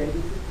more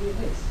creative the team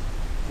is.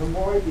 The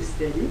more it is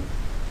steady,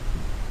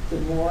 the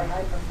more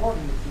high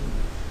performing the team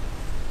is.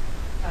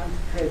 And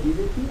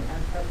creativity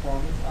and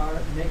performance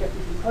are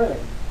negatively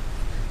correlated.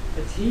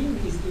 A team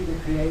is either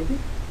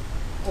creative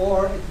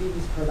or a team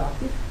is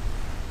productive,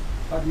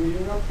 but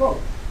usually not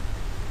both.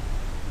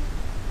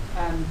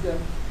 And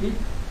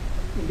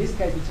in this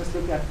case, we just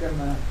look at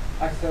them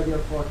like 30 or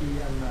 40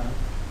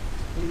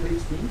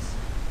 Eclipse teams.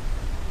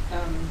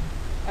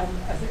 And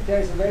I think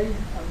there is a very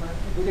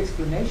good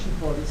explanation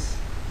for this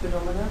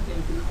phenomenon,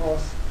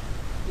 because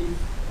if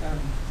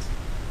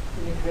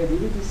in a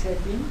creativity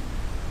setting,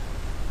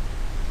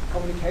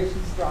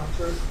 communication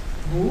structure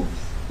moves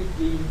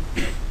between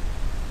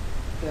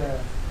the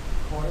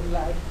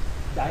coin-like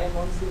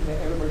diamonds thing where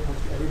everybody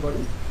talks to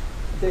everybody.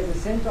 There's a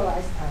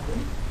centralized pattern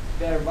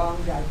where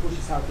one guy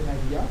pushes out an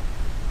idea,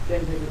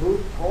 then the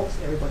group talks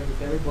everybody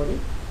with everybody,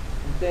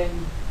 and then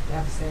they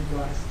have a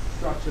centralized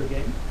structure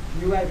again.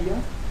 New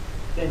idea,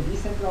 then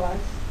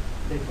decentralized,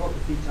 they talk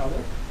with each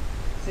other.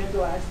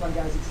 Centralized, one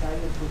guy is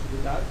excited and pushes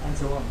it out, and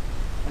so on.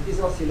 And this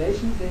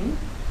oscillation thing,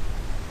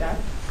 that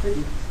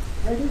predicts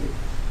creativity.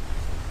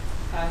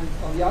 And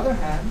on the other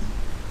hand,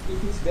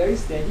 if it's very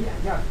steady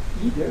and you have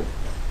either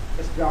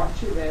a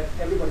structure where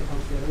everybody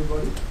talks to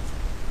everybody,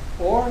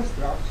 or a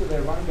structure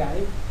where one guy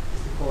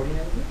is the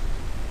coordinator,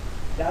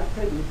 that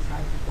predicts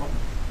high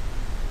performance.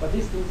 But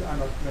these things are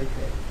not very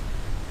creative.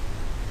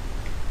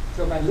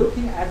 So by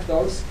looking at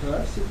those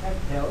curves, you can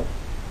tell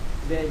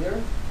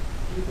whether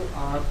people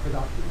are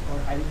productive or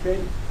highly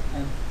creative.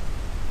 And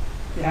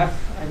we have,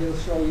 I will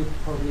show you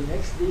probably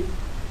next week,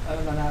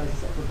 an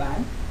analysis of a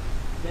bank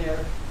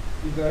where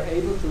we were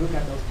able to look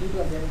at those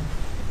people, and then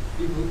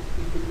we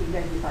could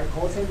identify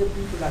call center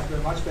people that were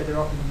much better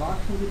off in the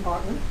marketing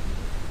department,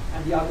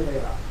 and the other way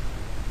around.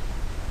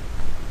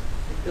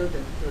 I thought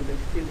that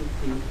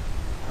productivity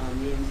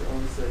means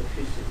also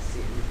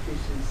efficiency, and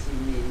efficiency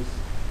means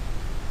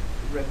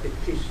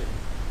repetition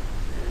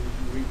and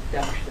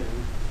reduction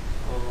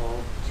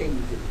of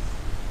changes.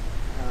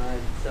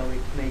 So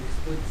it makes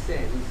good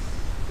sense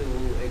to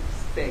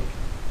expect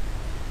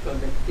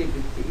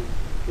productivity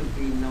to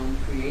be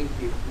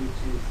non-creative,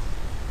 which is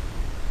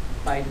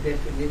by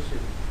definition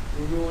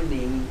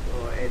ruining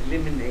or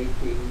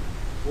eliminating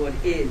what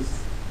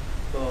is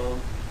for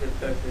the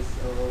purpose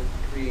of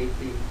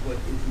creating what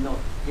is not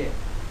yet.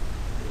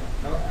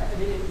 No, I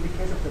mean, in the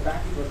case of the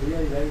bank, it was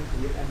really very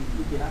clear, and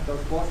we had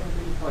those call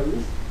center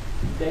employees.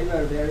 They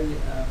were very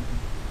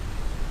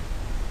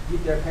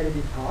did their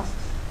repetitive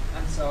tasks,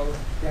 and so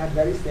they had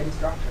very steady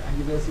structure. And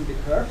you will see the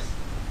curves,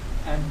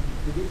 and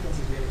the difference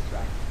is really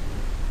striking.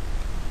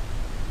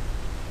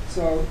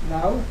 So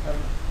now,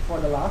 for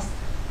the last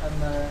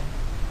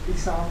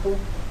example,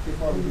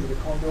 before we do the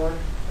Condor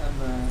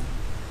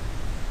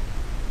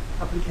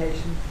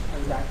application, I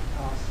would like to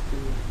pass to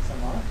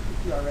Samar,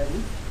 if you are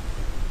ready.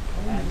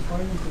 And the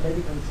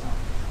medical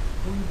example.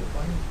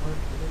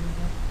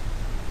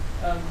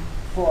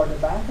 For the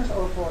bankers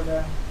or for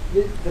the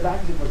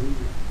bankers it was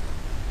easy.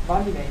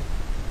 Money made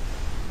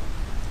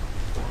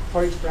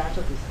for each branch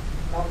of this,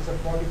 numbers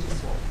of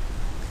mortgages sold.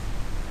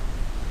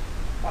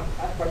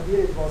 But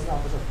here it was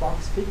numbers of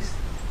bucks fixed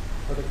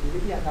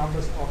productivity and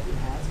numbers of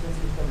enhancements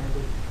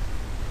implemented.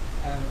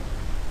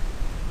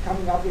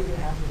 Coming up with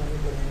enhancements and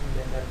implementing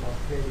them, that was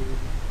very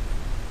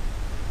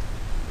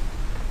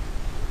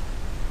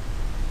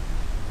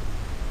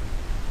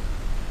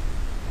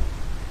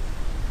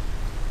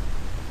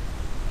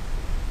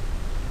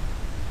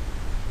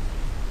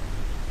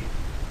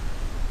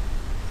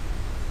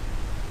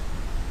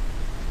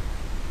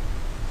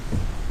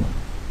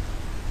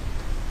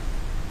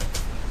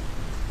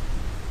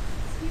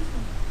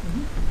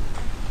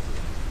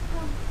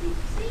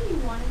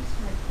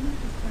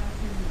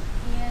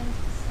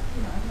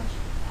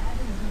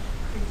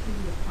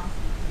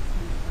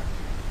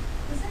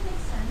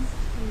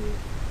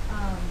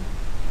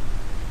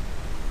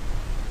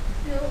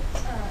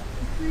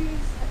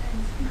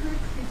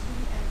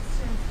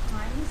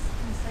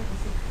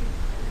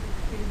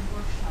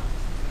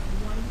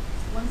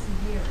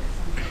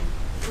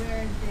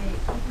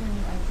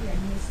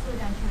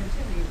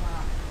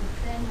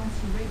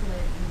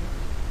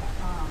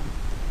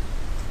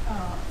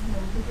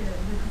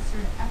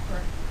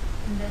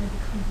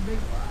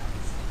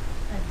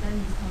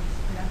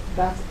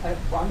That's a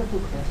wonderful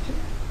question.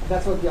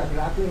 That's what we are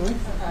grappling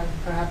with, and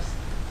perhaps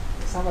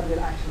someone will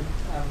actually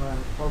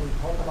probably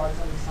talk about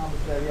some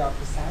examples where we are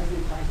precisely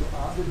trying to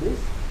answer this.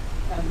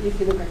 And if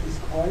you look at this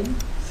COIN,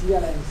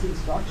 CLNC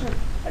structure,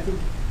 I think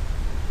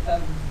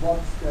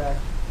what the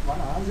one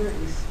answer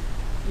is,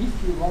 if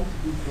you want to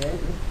be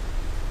creative,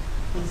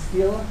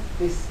 instill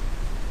this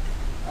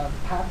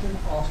pattern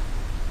of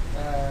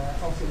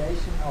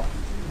oscillation of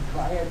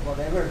required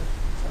whatever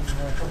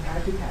from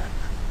time to time.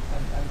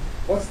 And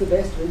what's the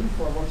best reading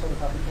for what sort of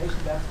application?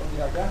 That's what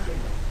we are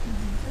grappling with.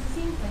 So it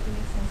seems like it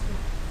makes sense to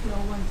do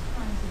all one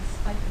time to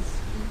spike the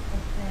speed, but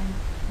then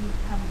you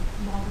have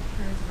longer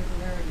periods of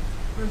regularity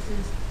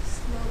versus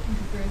slow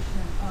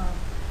integration of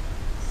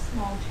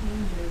small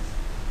changes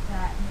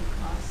that may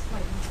cause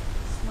slight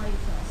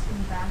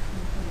swing back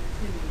in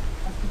productivity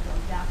as people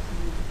adapt to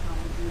new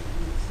technologies and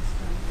new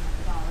systems and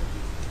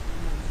methodologies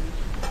and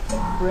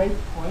organizations. Great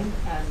point.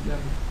 And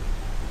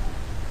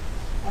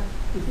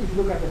if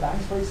you look at the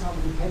banks, for example,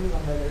 depending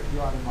on whether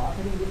you are the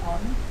marketing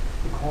department,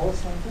 the call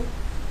center,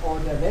 or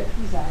the web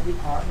design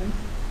department,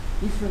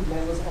 different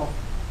levels of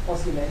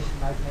oscillation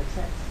might make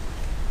sense.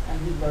 And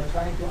we were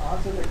trying to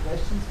answer the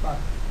questions, but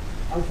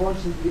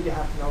unfortunately we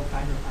have no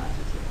final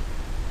answers yet.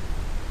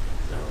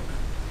 So.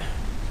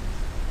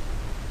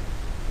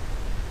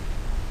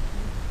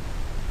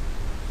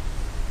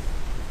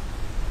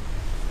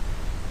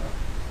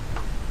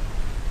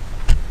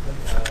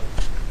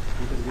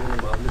 Peter's given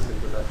a marvelous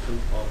introduction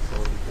of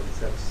some of the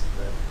concepts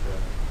that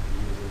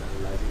we use in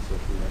analyzing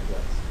social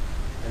networks.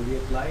 And we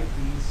applied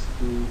these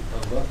to a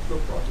workflow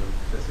problem,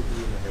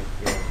 specifically in a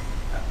healthcare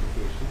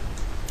application.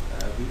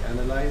 We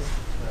analyzed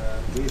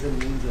ways and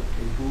means of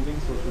improving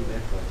social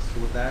networks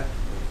so that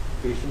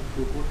patient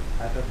throughput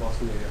at a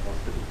Boston area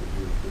hospital could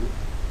be improved.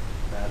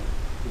 And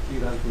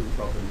quickly run through the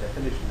problem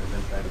definition and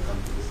then try to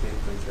come to the same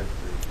concept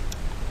with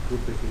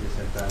group between the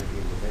centrality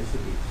and the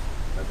density.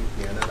 If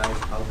we analyze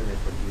how the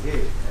network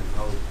behaves and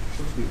how it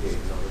should behave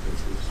in order to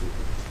improve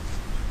throughput.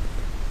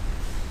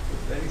 So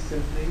very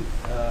simply,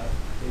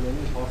 in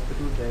any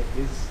hospital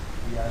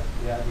we have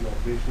the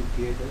operation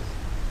theaters.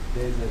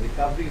 There is a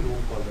recovery room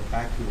called the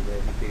PACU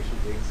where the patient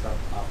wakes up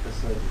after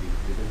surgery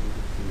within 2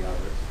 to 3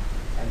 hours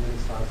and then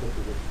is transferred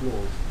to the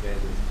floors where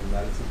there is a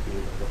convalescent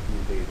period of a few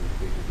days and the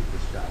patient is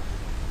discharged.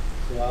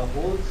 So our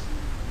whole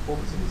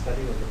focus of the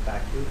study was the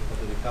PACU or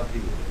the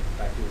recovery unit.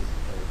 PACU is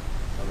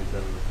some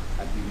internal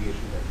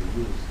abbreviation that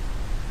we use.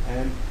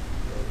 And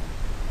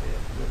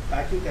the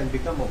PACU can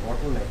become a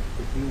bottleneck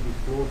between the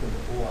floors and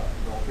the OR,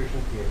 the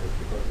operation theaters,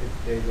 because if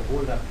there is a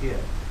hold up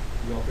here,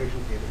 the operation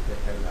theaters get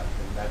held up,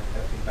 and that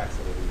impacts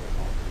the revenue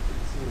of hospitals.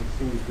 It's an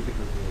extremely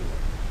critical area.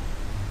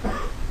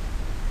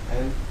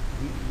 And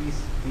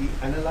we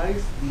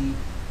analyze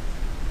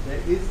there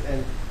is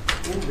an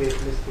in-wait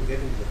list to get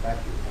into the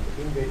PACU, and the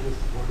in-wait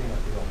list is holding up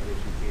the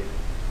operation theater.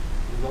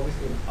 There's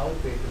obviously an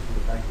out-wait list from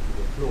the PACU to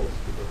the floors,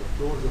 because the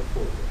floors are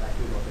full, the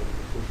PACU is not able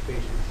to push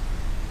patients.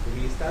 So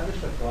we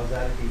established a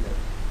causality that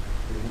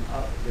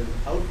there's an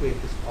out-wait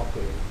list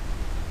occurring,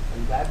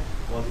 and that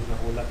causes a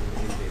hold up in the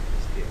in-wait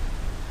list here.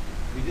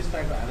 We just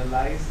try to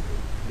analyze,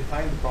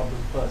 define the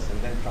problem first, and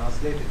then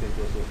translate it into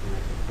a social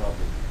network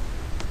problem.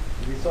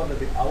 We saw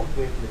that the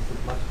out-wait list is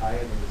much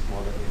higher than the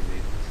smaller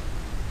in-wait list,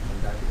 and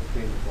that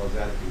explains the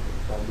causality.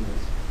 The problem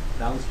is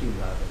downstream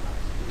rather than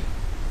upstream.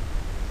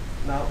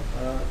 Now,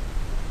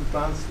 to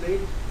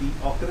translate the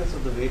occurrence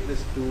of the wait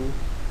list to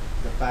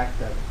the fact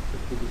that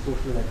to the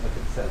social network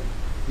itself,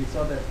 we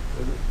saw that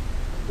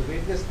the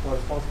wait list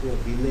corresponds to a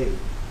delay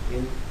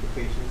in the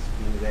patients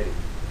being ready,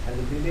 and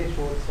the delay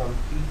showed some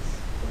peaks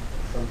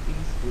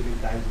during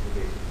times of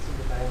the day. So this is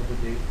the time of the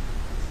day,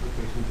 this is the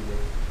patient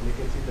delay, and you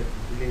can see that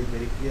the delay is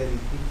very clearly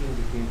peaking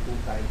between 2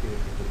 time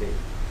periods of the day.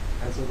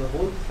 And so the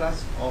whole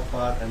thrust of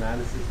our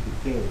analysis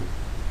became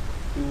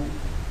to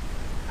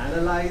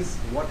analyze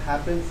what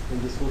happens in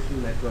the social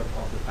network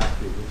of the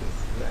PACU,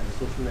 and the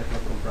social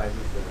network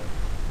comprises the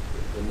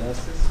the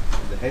nurses,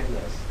 the head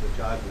nurse, the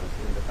charge nurse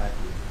in the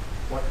factory,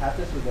 what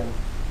happens to them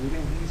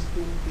during these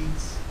two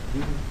peaks,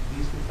 during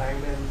these two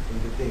timelines in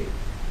the day,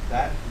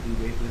 that the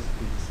waitlist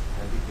peaks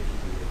and the patient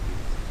period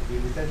peaks. So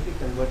we've essentially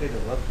converted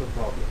a workflow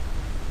problem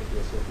into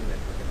a social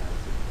network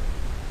analysis.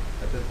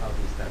 That is how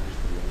we established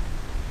the link.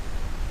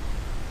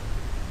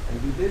 And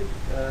we did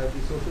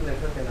the social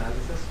network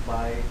analysis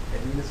by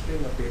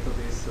administering a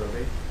paper-based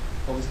survey.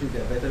 Obviously,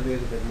 there are better ways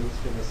of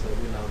administering a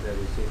survey now. There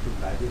are social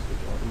badges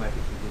which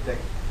automatically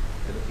detect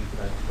whether people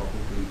are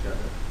talking to each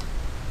other,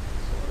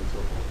 so on and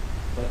so forth.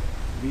 But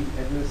we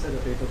administered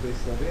a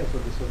paper-based survey, so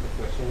this was the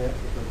questionnaire.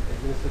 It was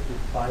administered to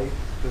 5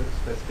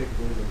 specific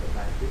roles in the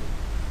factory,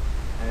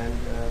 and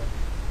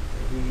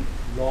we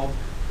logged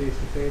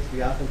face-to-face.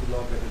 We asked them to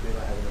log whether they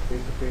were having a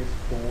face-to-face,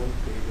 phone,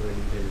 page, or an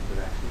email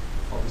interaction.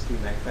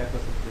 Obviously, 95%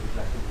 of the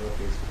interactions were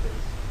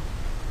face-to-face.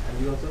 And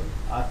we also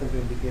asked them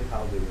to indicate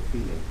how they were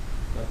feeling.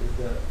 But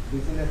the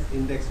business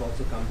index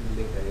also comes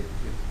in later.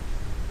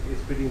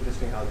 It's pretty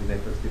interesting how the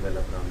networks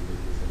develop around the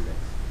business index.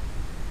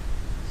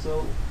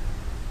 So,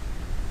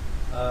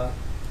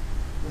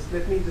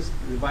 let me just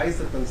revise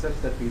the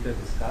concepts that Peter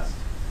discussed.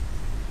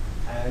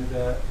 And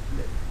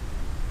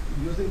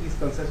using these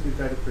concepts, we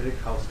try to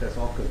predict how stress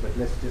occurs, but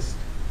let's just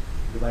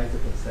revise the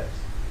concepts.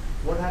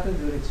 What happens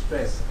during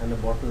stress and a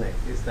bottleneck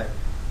is that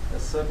a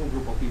certain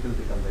group of people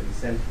become very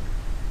central.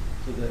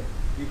 So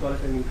we call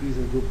it an increase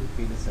in group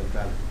between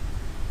centrality.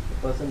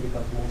 The person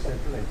becomes more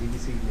central, and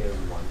GBC near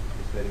 1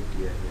 is very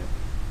clear here.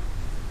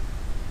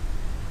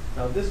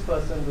 Now this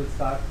person will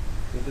start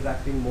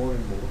interacting more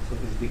and more, so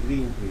his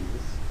degree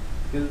increases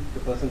till the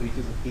person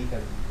reaches a peak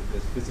and it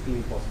is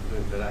physically impossible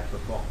to interact or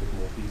talk with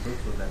more people,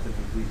 so that's an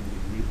increase in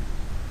degree.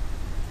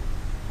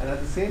 And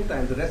at the same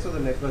time, the rest of the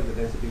network, the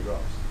density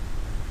drops.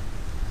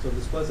 So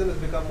this person has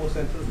become more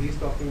central, he's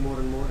talking more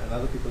and more, and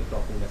other people are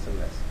talking less and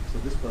less. So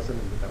this person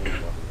is becoming a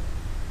bottleneck.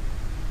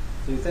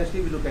 So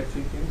essentially we look at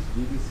 3 things: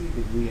 GBC,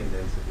 degree, and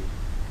density.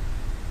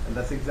 And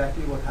that's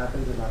exactly what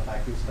happens in our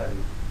factory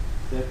study.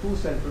 There are 2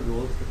 central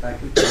roles, the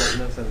factory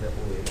coordinates and the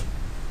OA.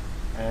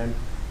 And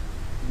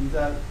these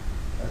are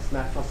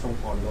snapshots from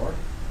Condor,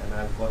 and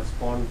I'll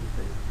correspond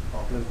the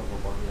occurrence of a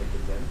bottleneck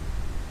with them.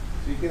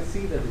 So you can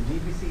see that the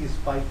GBC is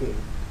spiking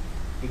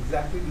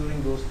exactly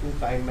during those 2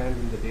 time bands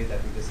in the day that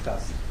we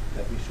discussed,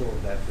 that we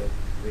showed that the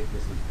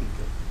waitlist is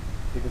peaking.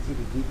 You can see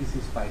the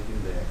GBC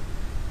spiking there.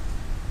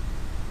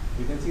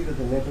 You can see that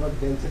the network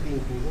density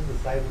increases. The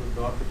size of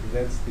the dot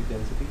represents the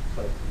density.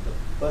 Sorry, the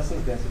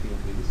person's density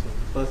increases. So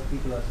the first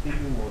people are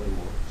speaking more and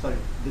more. Sorry,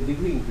 the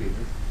degree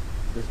increases.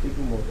 They're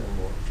speaking more and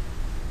more.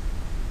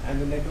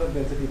 And the network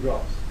density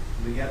drops.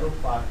 The yellow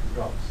part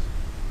drops.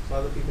 So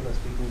other people are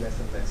speaking less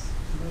and less.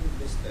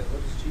 What does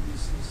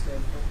GBC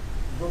stand for?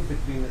 Group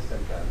between the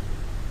centrality.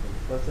 When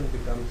the person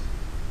becomes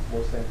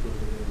more central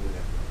within the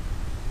network.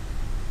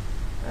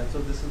 And so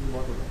this is the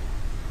bottleneck.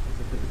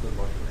 It's a typical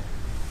bottleneck.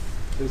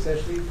 So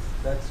essentially,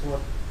 that's what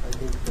I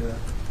think the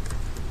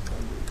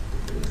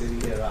lady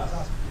here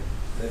asked.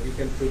 That you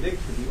can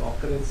predict the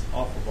occurrence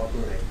of a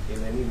bottleneck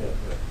in any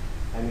network.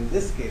 And in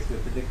this case, we're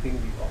predicting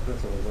the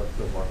occurrence of a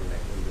workflow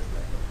bottleneck in this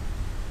network.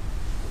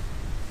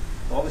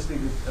 Obviously,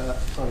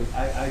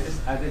 I just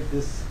added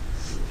this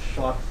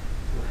shot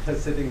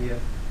sitting here.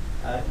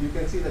 You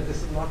can see that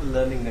this is not a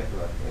learning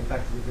network. In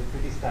fact, it's a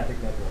pretty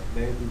static network.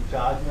 There is the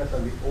charge nurse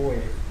and the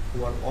OA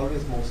who are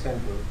always more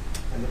central,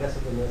 and the rest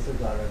of the nurses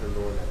are at a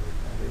lower level,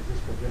 and it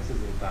just progresses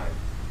in time.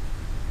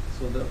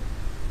 So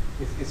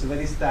it's a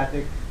very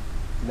static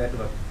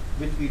network,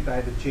 which we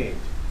try to change.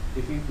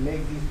 If we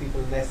make these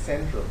people less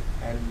central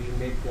and we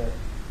make the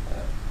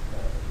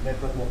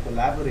network more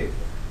collaborative,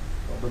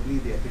 probably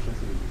the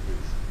efficiency will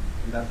increase.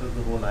 And that was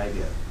the whole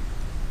idea.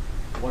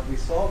 What we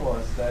saw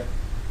was that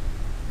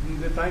we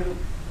were trying to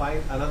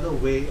find another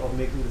way of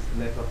making this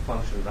network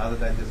function rather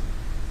than just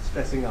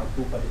stressing out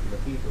 2 particular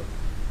people.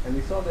 And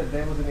we saw that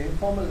there was an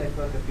informal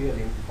network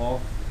appearing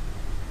of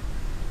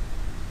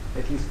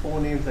at least 4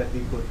 names that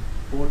we could,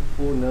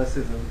 4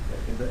 nurses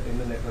in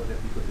the network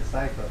that we could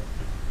decipher.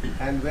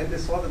 And when they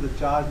saw that the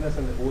charge nurse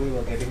and the OA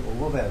were getting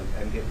overwhelmed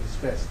and getting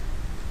stressed,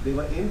 they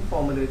were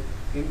informally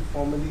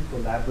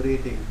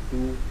collaborating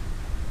to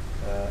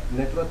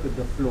network with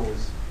the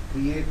flows,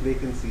 create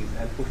vacancies,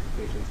 and push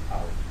the patients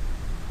out.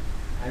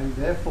 And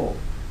therefore,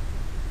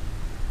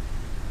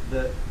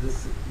 the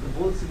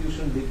whole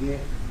solution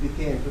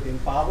became to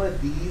empower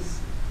these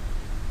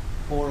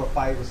 4 or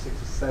 5 or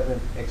 6 or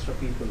 7 extra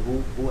people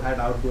who had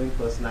outgoing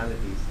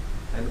personalities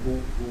and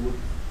who would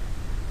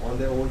on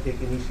their own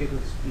take initiative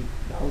to speak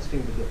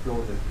downstream with the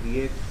flows and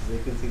create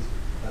vacancies,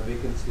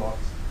 vacant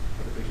slots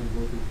for the patient to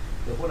go to.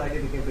 The whole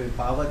idea became to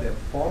empower them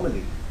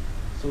formally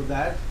so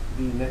that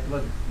the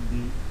network,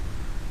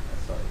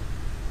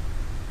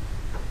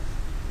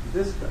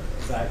 this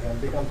diagram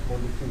becomes more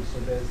diffuse, so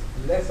there's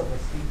less of a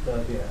steep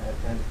curve here,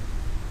 and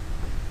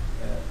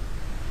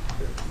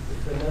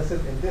the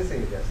nurses in this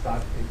area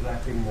start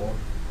interacting more,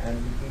 and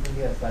the people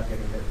here start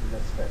getting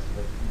less stressed.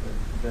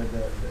 The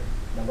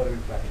number of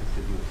interactions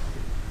reduced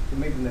to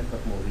make the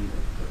network more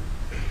even.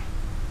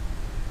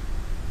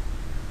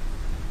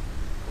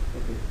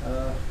 Okay.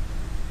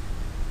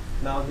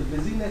 Now the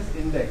busyness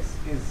index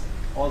is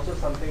also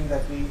something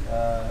that we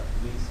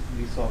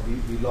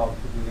logged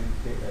during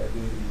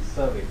the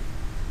survey,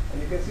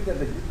 and you can see that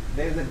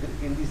there is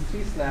in these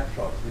three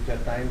snapshots, which are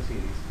time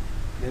series,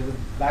 there is a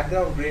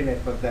background gray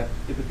network that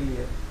typically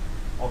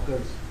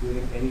occurs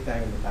during any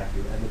time in the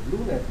vacuum, and the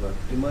blue network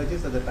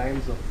emerges at the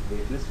times of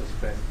waitlist or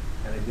stress,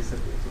 and it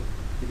disappears. So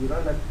if you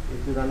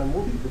run a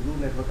movie, the blue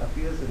network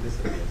appears and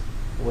disappears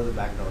over the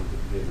background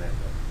gray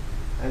network.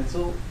 And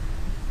so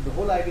the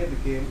whole idea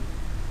became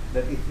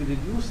that if we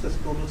reduce the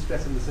total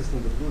stress in the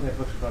system, the blue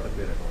network should not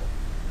appear at all.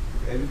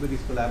 Everybody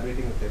is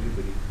collaborating with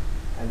everybody,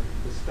 and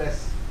the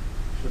stress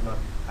should not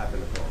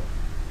happen at all.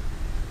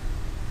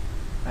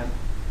 And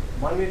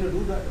one way to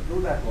do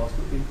that was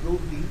to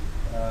improve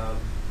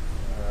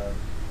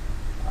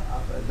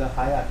the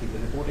hierarchy, the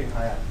reporting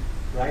hierarchy.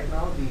 Right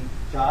now, the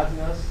charge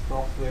nurse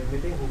talks to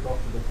admitting, who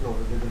talks to the floor.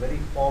 There's a very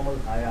formal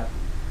hierarchy.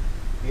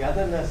 The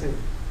other nurses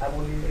have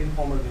only an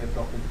informal way of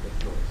talking to the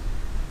floors.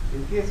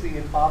 In case we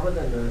empower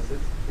the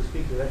nurses to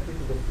speak directly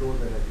to the floor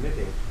and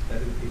admitting,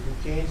 that if you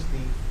change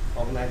the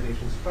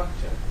organization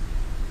structure,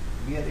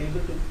 we are able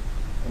to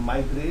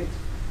migrate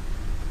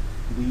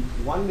the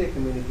one-way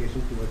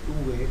communication to a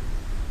two-way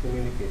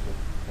communication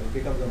and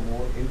becomes a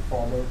more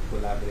informal,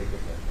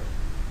 collaborative network.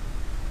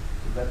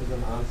 So that is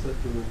an answer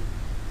to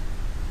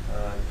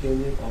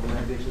changing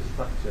organization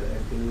structure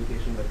and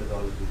communication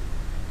methodology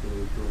to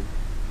improve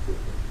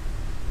throughput.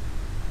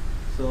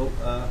 So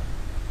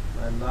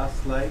my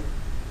last slide.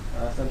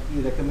 Some key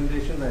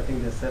recommendations, I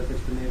think they're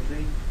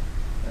self-explanatory.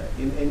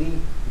 In any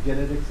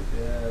generic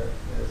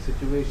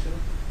situation,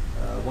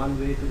 one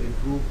way to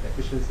improve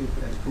efficiency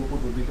and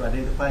throughput would be to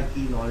identify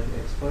key knowledge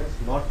experts,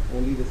 not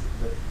only the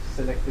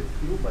selected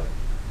few, but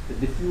the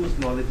diffused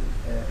knowledge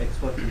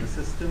experts in the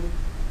system,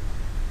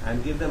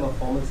 and give them a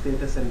formal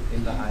status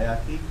in the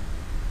hierarchy.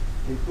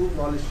 Improve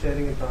knowledge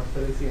sharing and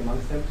transparency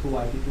amongst them through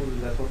IT tools,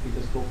 and that's what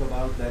Peter spoke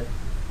about, that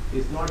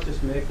it's not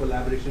just mere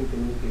collaboration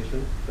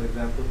communication. For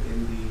example,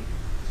 in the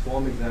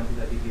Swarm example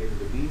that he gave with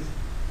the bees,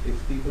 it's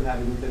people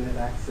having internet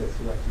access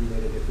who actually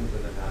made a difference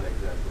in the Ghana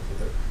example.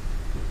 So that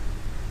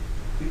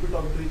people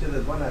talking to each other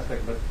is one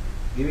aspect, but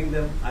giving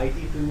them IT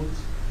tools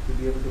to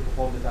be able to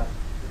perform the task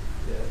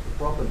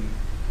properly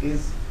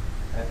is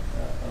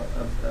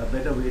a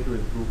better way to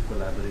improve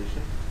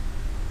collaboration.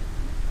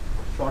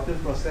 Shorten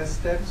process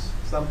steps.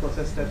 Some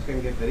process steps can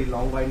get very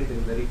long-winded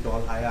in very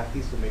tall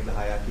hierarchies, so make the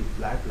hierarchy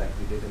flat like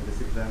we did in this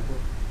example.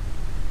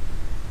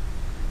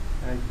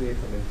 And create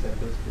some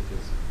incentives, which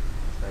is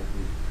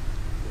slightly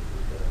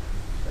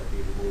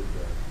removed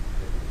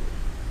regulation.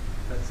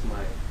 That's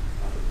my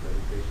part of the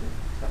presentation.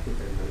 Stuck to 10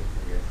 minutes,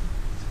 I guess.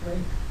 It's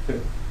great.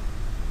 If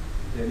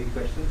there are any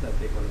questions, I'll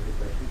take one or two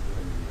questions and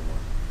then we move on.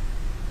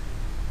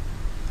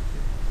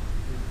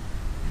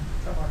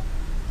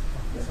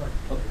 Yes, sir.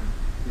 Okay.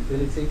 Did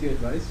they take your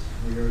advice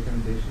or your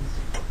recommendations?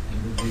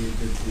 And did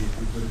the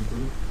throughput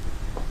improve?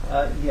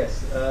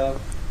 Yes.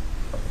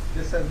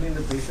 This has been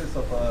the basis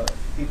of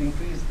it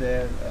increased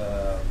their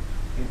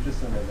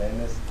interest and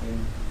awareness in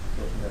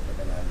social network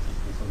analysis.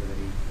 This was a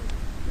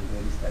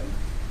very study.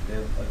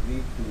 They've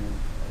agreed to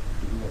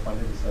do a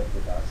funded research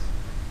with us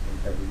in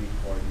February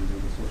for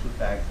using the social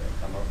tags and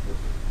come up with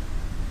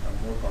a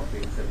more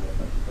comprehensive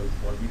method, because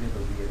what we did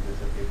was we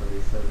administered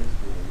paper-based service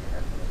to only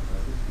a handful of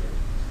nurses. So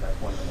that's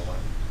point number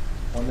one.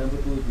 Point number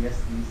two is, yes,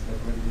 these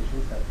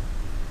recommendations have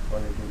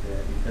gone into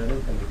their internal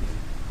committee,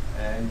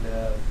 and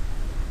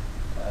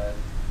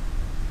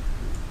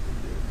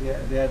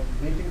they are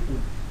waiting to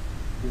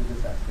do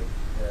this aspect.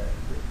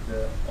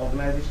 The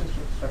organization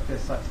structure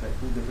is such that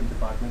two different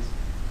departments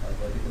have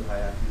vertical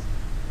hierarchies.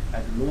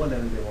 At the lower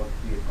level, they want to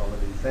create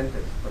common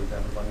incentives. For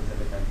example, one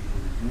incentive can be to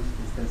reduce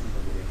instances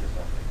of the latest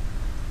offering,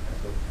 and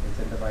so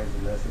incentivize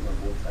the nurses on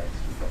both sides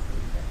to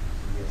properly act.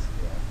 Yes,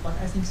 they are. But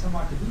I think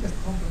somewhat the biggest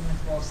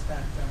compliment was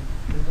that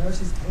the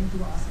nurses came to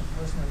us and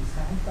personally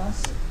thanked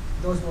us.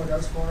 Those were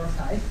those 4 or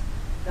 5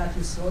 that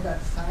you saw that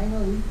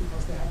finally,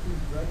 because they had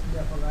been working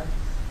there for like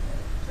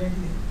 20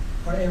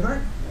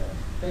 forever,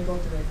 they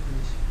got the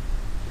recognition.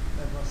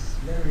 That was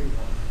very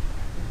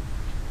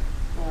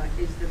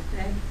Is the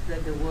fact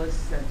that there was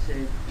such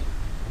a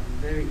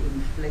very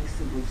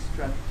inflexible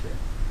structure,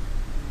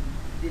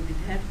 did it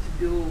have to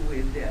do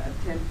with the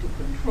attempt to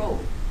control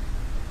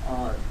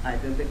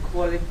either the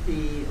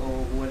quality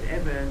or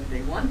whatever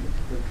they wanted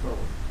to control?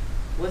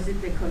 Was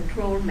it a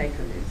control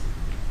mechanism?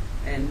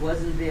 And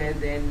wasn't there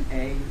then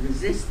a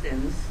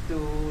resistance to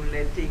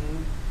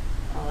letting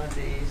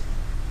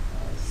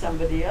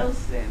somebody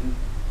else then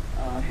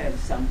have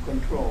some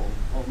control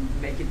or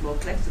make it more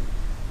flexible?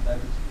 That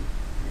is true.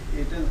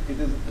 It is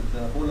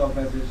the whole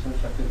organization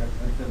structure that's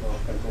sensitive of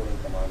control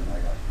and command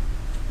hierarchy.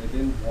 They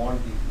didn't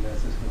want the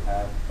nurses to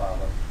have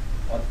power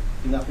or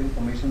enough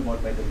information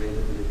about bed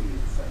availability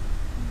itself.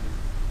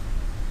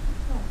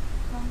 So,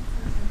 from,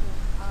 for example,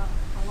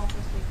 a law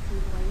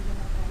perspective or even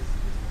a policy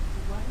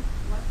perspective,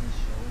 what this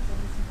shows, and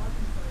it's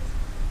important for us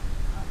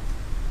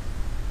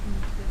in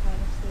the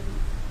kind of study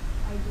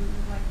I do,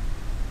 is like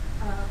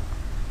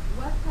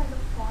what kind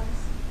of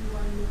policy you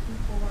are looking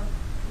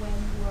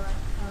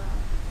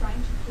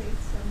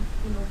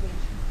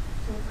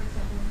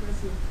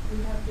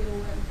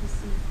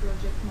COINPC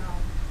project now.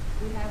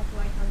 We have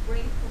like a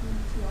great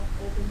community of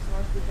open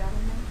source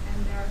development,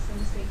 and there are some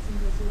states in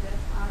Brazil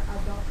that are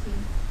adopting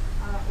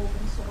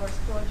open source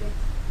project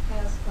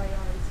has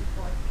priority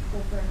for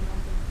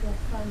government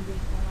funding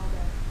and all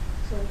that.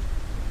 So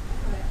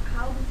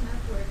how these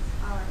networks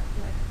are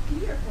like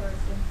clear for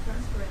us and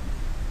transparent,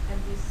 and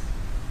these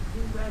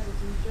results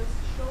is just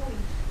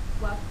showing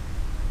what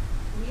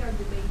we are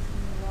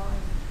debating in law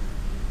and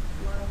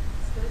a lot of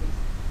studies,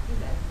 is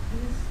that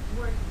this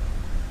work,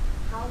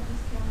 how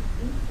this can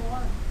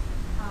inform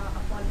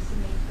a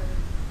policymaker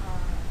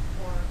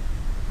or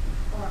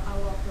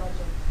our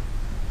project.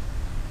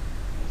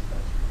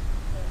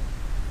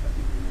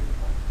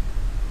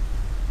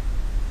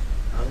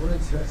 I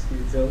wanted to ask you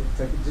to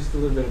talk just a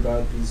little bit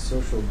about these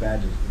social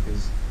badges,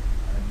 because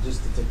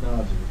just the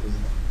technology, because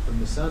from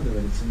the sound of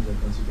it, it seems like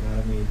once you can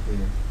automate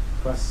the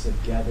process of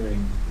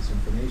gathering this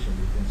information,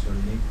 you can sort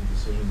of make the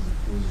decisions of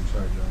who's in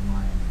charge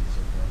online and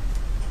so forth.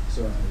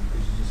 So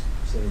could you just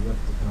say what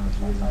the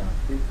technology is? I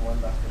think one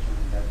last question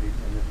on that is,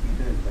 and the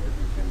Peter is better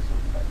to explain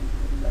social badges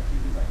because he's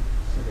actually designed it.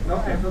 Okay. No,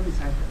 I'm not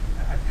designing it.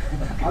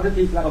 Other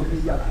people like Okay.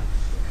 media.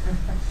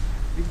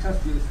 We just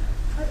use it.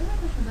 My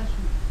question is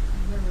actually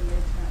very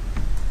related to that.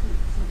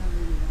 So not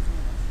really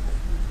answering that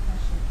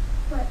question.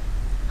 But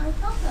I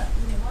felt that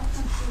a lot of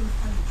times during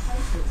kind of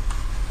crisis,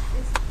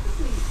 it's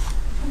typically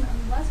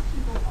unless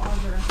people are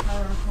very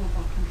hierarchical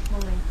about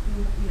controlling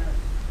who,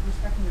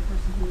 respecting the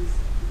person who is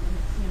in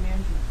senior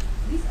management,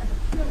 at least at the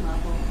peer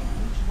level,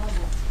 each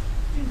level,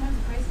 during times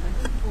of crisis, I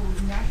think people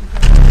would naturally go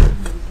to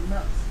who knows the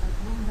most. Like,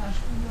 oh my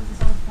gosh, who knows this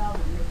all about?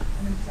 And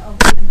then just, oh,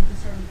 and then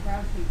just sort of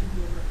gravitate to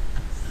whoever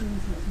seems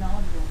most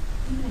knowledgeable.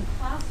 Even in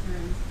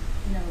classrooms,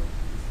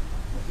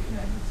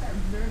 as you start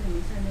observing,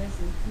 you start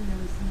noticing who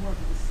knows more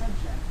about the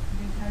subject.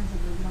 During times of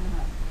we want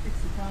to fix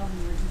a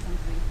problem or do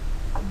something,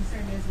 you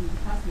start noticing the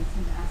classmates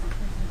tend to ask the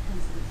person who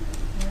knows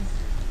the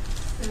answer.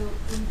 So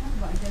when you talk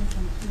about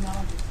identifying key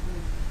knowledge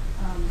experts,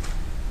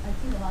 I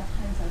think a lot of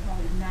times that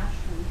probably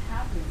naturally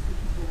happens that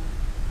people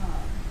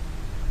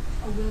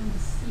are willing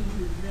to see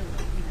who's really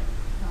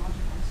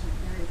knowledgeable in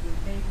certain areas where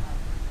they have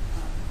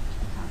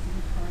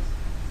capacity for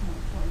more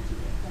important to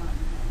get done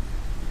and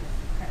get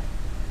the credit.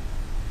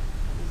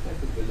 I'd just like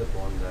to build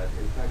upon that.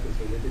 In fact, it's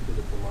related to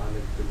the command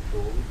and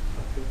control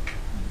structure.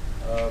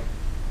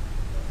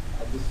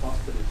 At this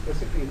hospital,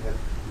 specifically in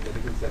health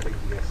medical setting,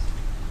 yes,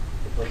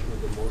 the person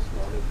with the most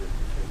knowledge is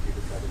essentially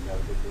to try to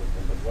gravitate towards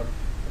them. But what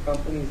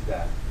accompanies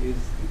that is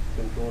the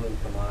control and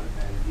command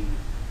and the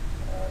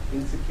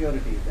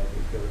insecurity that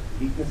if your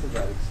weaknesses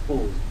are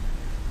exposed,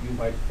 you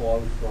might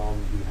fall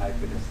from the high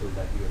pedestal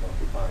that you are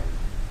occupying.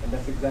 And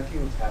that's exactly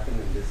what's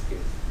happened in this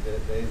case. There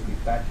is the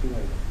vacuum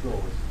and the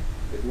floors.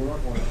 They do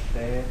not want to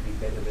share the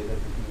bed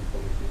availability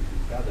information with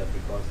each other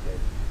because their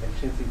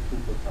efficiency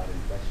throughputs are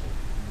in question.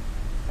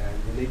 And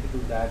related to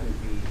that is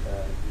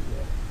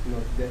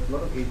there's a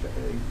lot of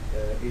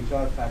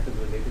HR factors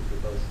related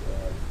because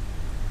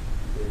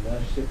the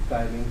nurse shift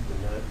timings, the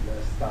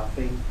nurse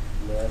staffing,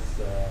 nurse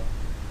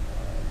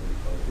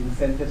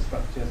incentive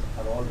structures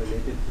are all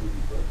related to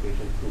the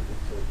patient throughput.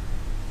 So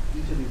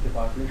each of these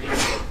departments,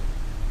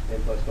 they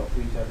first talk to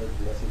each other,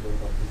 the nurses don't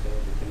talk to each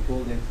other, they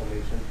control the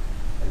information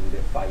and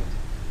they fight.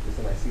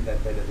 Listen, I see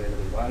that bed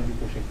available, why aren't you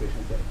pushing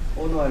patients there?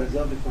 Oh no, I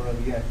reserved it for a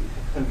VIP,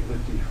 I can't give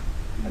it to you.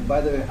 And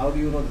by the way, how do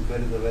you know this bed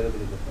is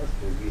available in the first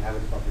place? We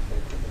haven't published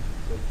anything.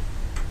 So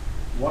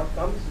what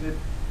comes with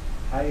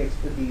high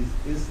expertise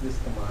is this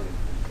command and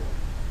control.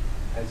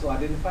 And so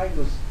identifying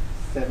those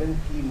 7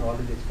 key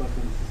knowledge experts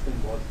in the system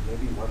was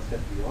maybe one step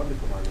beyond the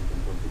command and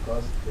control,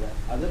 because there are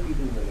other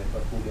people in the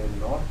network who may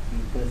not be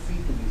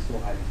perceived to be so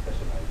highly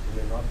specialized, who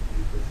may not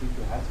be perceived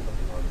to have so much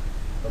knowledge,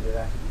 but they're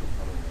actually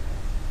performing like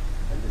that.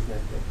 And this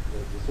network,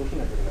 the social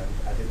network is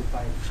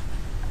identifying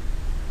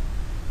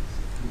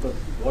because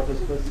what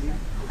was perceived.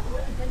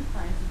 What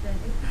identifies is that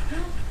it's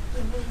not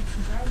the way you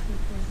can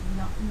gravitate towards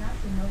not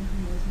to know who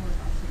knows more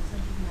about certain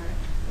subject matter.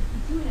 If you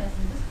do it as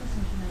in this person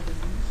should know this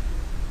industry,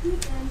 who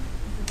then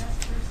is the best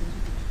person to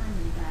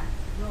determine that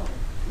role?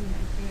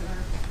 If they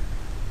are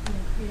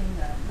creating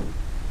a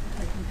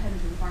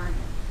competitive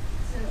environment.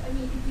 So I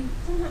mean, if you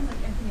sometimes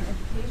like I think in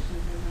education,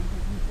 for example,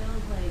 if you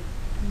build a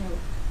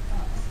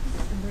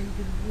system where you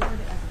can reward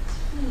as a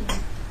team,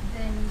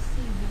 then you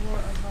see more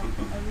of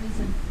a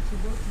reason to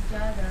work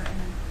together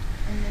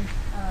and then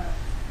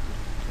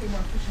create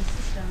more efficient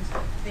systems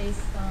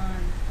based on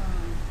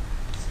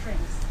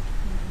strengths,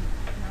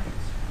 not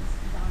strengths,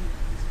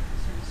 dominant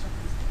certain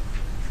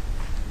circumstances.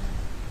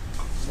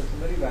 That's a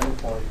very valid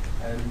point,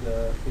 and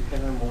it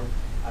can have more.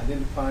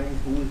 Identifying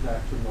who is the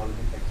actual knowledge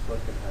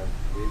expert can have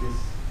various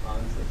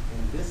answers.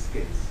 In this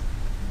case,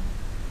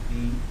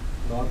 the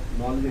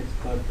knowledge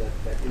expert,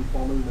 that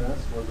informal nurse,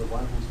 was the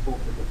one who spoke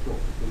with the flow,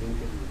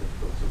 communicated with the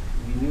flow. So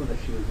we knew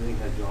that she was doing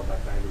her job by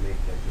trying to make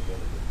them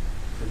available.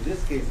 So in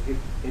this case, if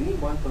any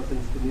one person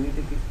is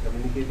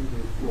communicating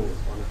with flows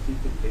on a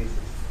frequent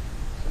basis,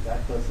 so that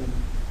person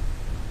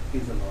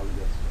is a knowledge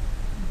expert.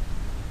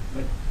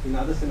 But in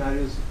other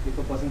scenarios, if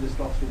a person just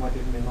talks too much,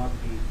 it may not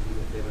be,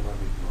 they may not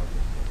be knowledge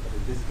expert. But in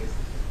in this case.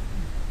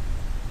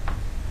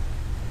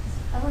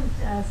 I wanted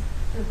to ask,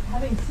 so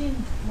having seen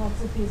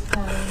lots of these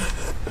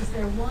patterns, is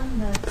there one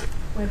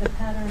where the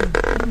pattern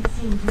didn't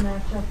seem to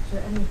match up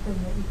to anything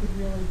that you could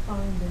really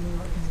find in the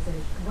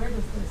organization? Where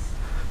does this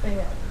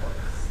fail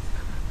worst?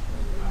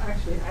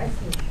 Actually, I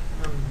think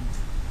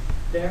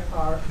there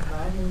are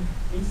many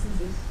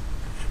instances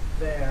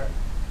where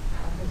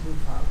patterns we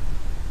found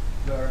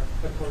were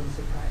totally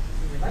surprises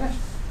in the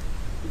management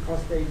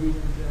because they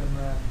didn't,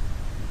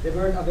 they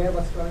weren't aware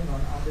what's going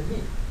on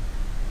underneath.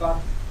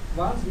 But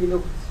once we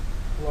looked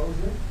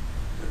closer,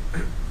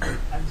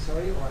 I'm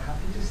sorry or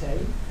happy to say,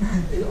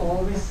 it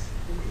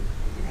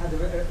had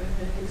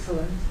an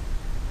excellent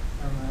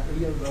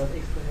real-world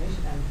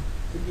explanation. And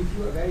to give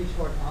you a very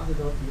short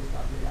anecdote, you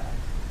start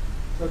realizing.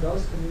 So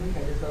those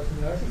communicators, those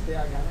nurses, they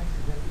are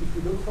galaxies. And if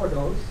you look for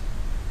those,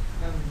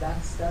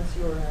 that's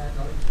your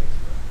knowledge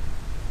expert.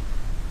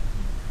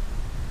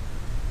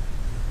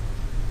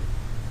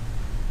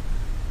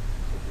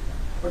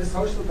 For the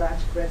social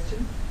batch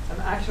question,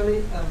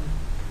 actually,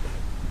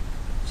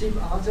 cheap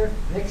answer.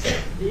 Next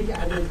week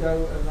I will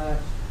go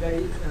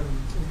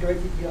in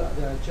great detail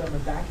the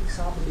German bank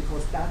example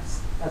because that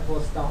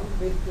was done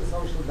with the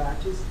social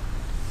batches.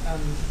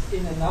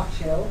 In a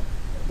nutshell,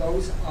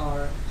 those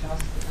are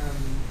just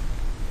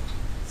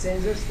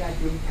sensors that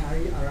you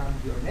carry around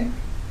your neck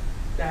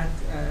that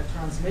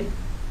transmit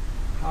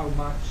how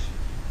much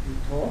you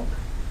talk.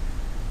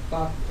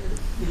 But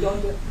we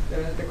don't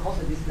the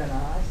content isn't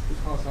analyzed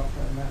because of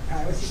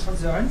privacy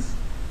concerns,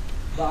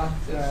 but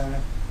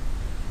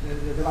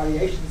the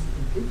variations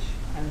in pitch,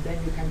 and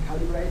then you can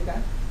calibrate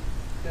that,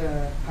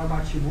 how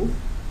much you move,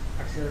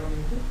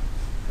 accelerometer,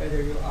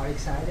 whether you are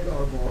excited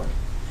or bored.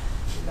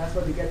 That's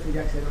what you get with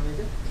the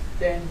accelerometer.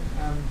 Then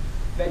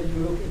whether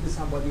you look into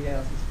somebody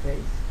else's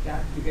face,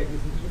 that you get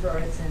with an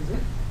infrared sensor,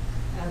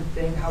 and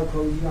then how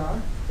close you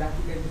are, that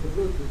you get with a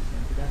Bluetooth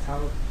sensor. That's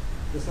how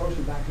the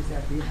social batteries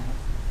that we have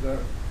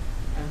work.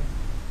 And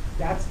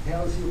that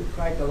tells you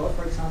quite a lot.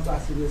 For example,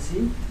 as you will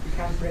see, you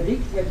can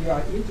predict whether you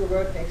are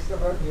introvert,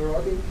 extrovert,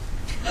 neurotic,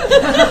 and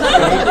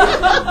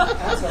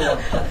so on.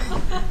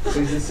 So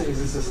is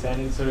this a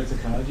standing sort of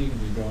technology? You can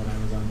just go on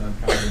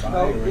Amazon.com and buy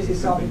No, it? Or this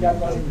is something that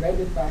was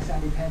invented by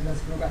some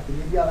independence group at the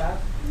Media Lab.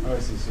 Oh, I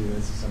see. So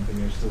this is something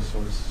you're still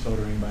sort of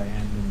soldering by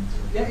hand?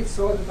 Yeah, it's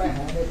sorted by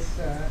hand. It's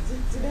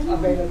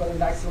available in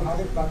like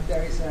 200, but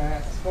there is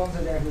a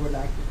sponsor there who would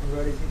like to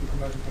convert it into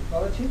commercial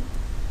technology.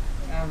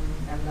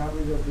 And now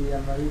we will be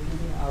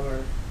repeating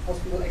our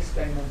hospital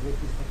experiment with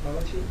this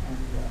technology and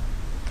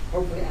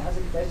hopefully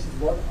answer questions.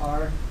 What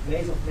are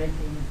ways of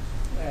making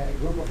a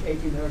group of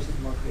 80 nurses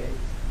more creative?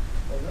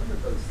 Well, a number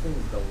of those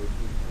things, though, would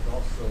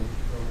also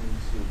go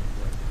into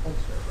like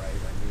culture, right?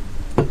 I mean,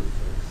 you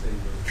sort of say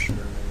there's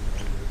German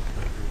and there's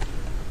countries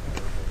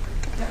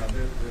and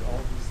there's Now,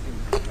 all these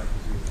things have to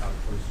do with how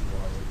close you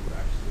are when you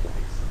actually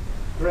take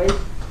someone. Great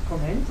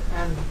comment.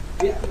 And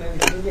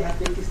we have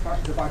big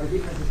discussions about the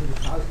differences in the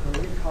South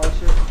Korean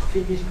culture,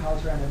 Finnish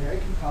culture, and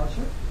American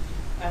culture.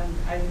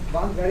 And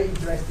one very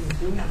interesting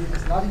thing, and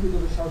this has nothing to do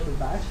with social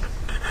batch,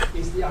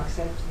 is the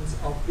acceptance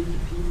of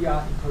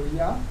Wikipedia in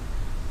Korea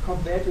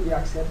compared to the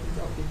acceptance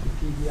of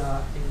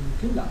Wikipedia in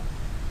Finland.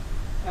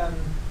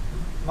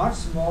 Much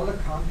smaller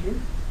country,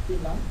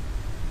 Finland.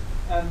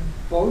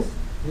 Both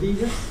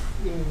leaders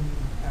in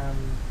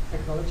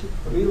technology.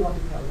 Do you want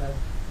to tell that?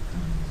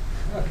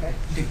 Okay.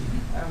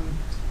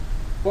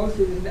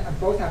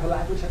 Both have a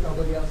language that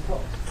nobody else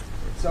talks.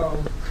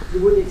 So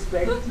you would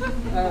expect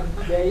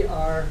they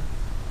are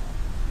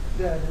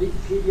the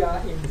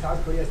Wikipedia in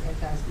South Korea is 10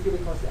 times bigger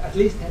because at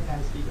least 10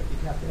 times bigger. If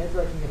you have the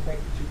networking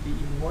effect, it should be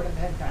even more than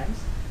 10 times.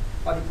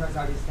 But it turns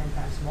out it's 10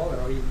 times smaller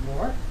or even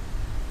more.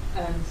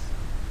 And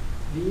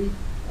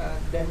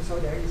so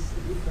there is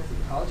a difference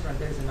in culture. And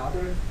there is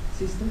another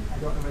system. I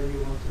don't know whether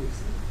you want to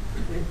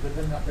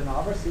see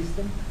another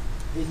system,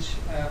 which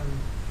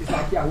is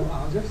like Yahoo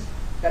Answers,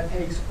 that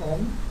takes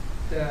on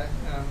the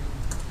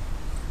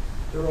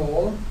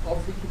role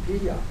of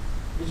Wikipedia,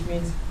 which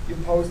means you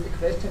post a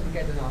question to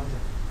get an answer.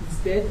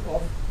 Instead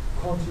of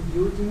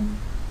contributing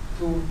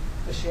to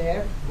a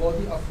shared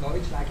body of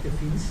knowledge like the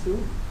Finns do,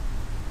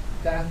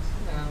 that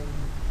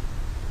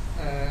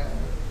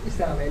is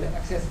then available,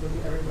 accessible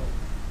to everybody.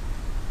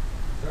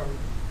 So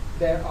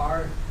there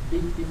are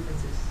big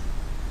differences.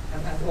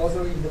 And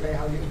also in the way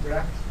how you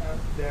interact,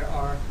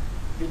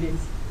 we did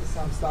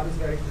some studies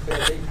where you compare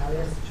the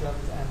Italians, the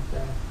Germans, and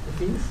the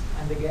Finns.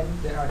 And again,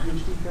 there are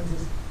huge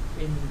differences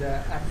in the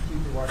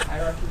attitude towards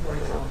hierarchy, for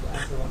example,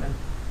 and so on. And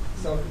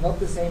so not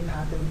the same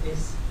pattern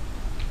is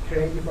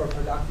creative or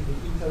productive in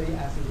Italy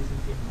as it is in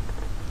Finland,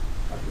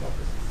 but the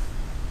opposite.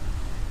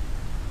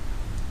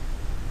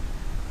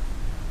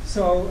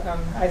 So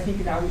I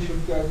think now we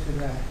should go to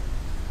the...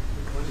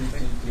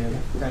 Do you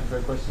have time for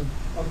a question?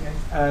 Okay.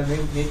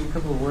 Maybe a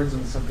couple of words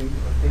on something,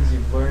 things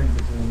you've learned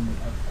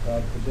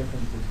about the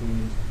difference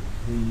between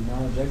the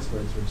knowledge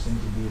experts, which seem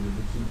to be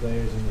the key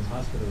players in this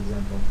hospital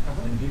example,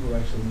 and people who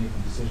actually make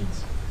the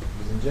decisions.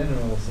 Because in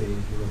general, say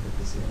if you look at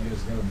the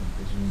US government,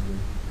 which means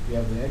you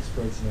have the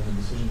experts and then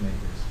the decision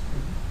makers.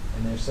 And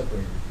and they're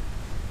separated.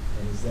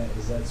 And is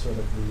that sort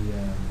of the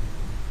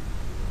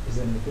is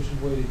that an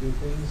efficient way to do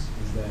things?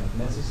 Is that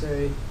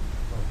necessary?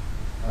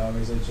 Or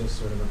is it just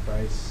sort of a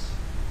price?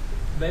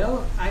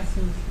 Well, I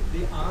think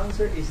the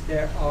answer is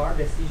there are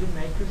decision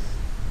makers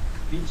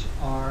which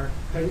are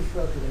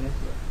peripheral to the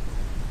network.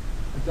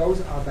 And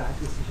those are bad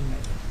decision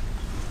makers.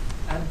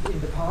 And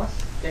in the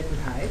past, they could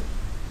hide.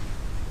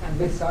 And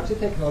with such a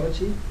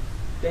technology,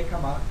 they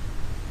come out.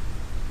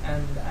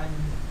 And I'm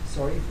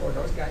sorry for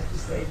those guys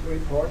to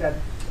report that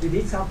we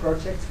did some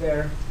projects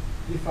where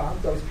we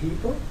found those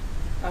people.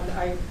 And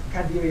I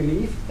can be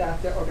relieved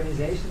that the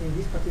organization in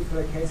this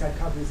particular case had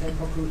come to the same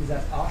conclusions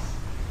as us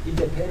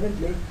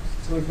independently,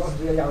 so it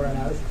wasn't really our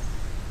analysis.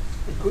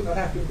 It could not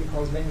have been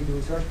because when we do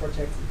research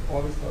projects, it's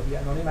always will be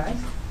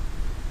anonymized.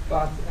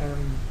 But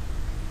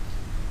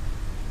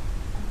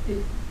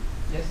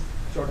yes,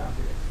 short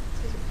answer yes.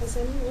 Has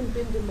anyone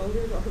been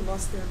demoted or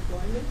lost their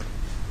employment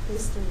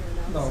based on your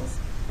analysis?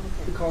 No,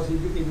 okay. because we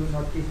do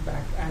not give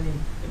back any.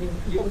 I mean,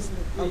 you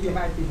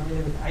might be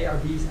familiar with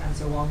IRBs and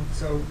so on,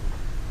 so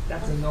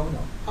that's a no-no.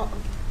 Oh, okay.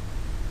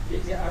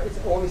 It's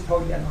always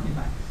totally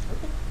anonymized.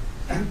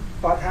 Okay.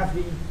 But have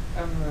we?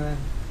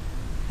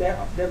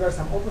 There were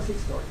some opposite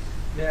stories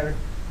where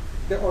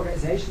the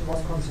organization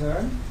was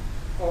concerned,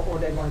 or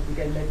they wanted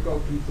to let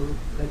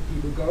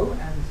people go,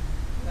 and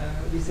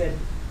we said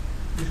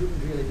we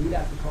shouldn't really do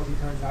that because it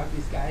turns out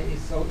this guy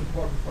is so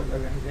important for the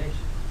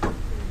organization.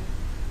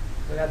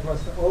 So that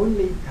was the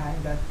only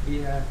time that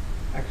we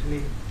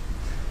actually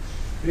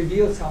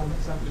revealed some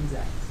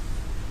insights.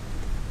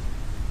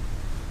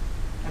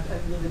 And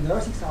I mean, the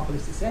nurse example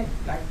is the same.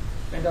 Like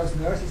when those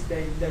nurses,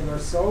 they were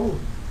so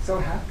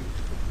happy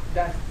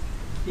that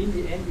in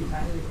the end we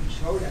finally could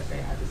show that they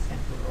had a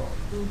central role.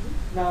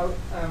 Mm-hmm. Now,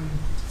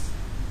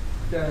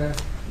 the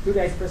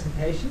today's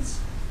presentations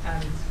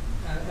and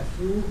a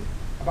few,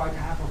 about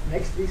half of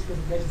next week's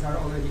presentations are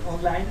already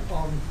online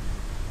on,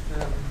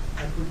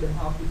 I put them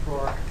up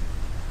before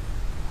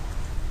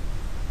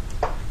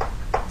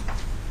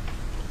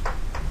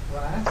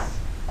class.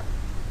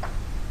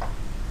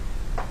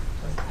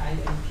 Just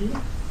IAP.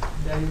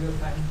 There you will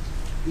find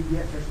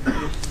PDF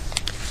presentations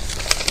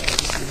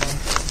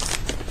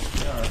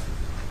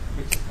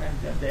which is kind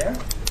of there.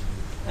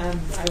 And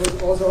I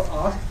was also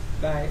asked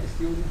by a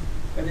student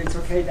whether it's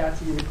okay that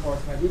he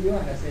records my video,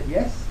 and I said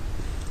yes.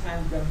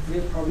 And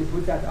we'll probably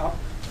put that up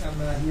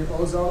here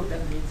also.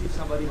 That means if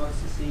somebody wants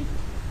to see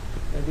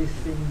this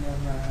thing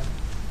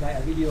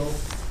via video, it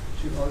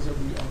should also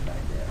be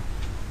online there.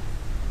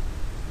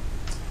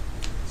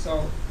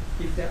 So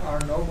if there are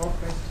no more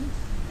questions,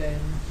 then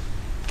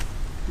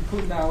we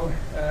could now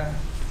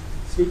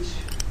switch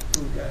to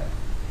the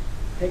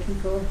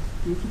technical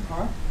duty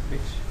part,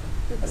 which,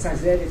 as I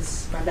said,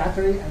 it's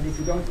mandatory, and if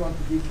you don't want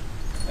to give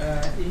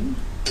in,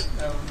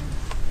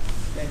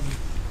 then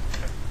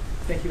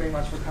thank you very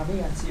much for coming,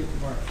 and see you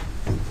tomorrow.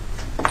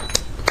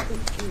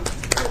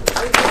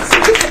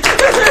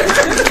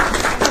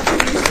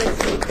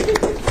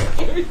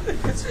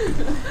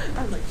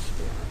 I'm like,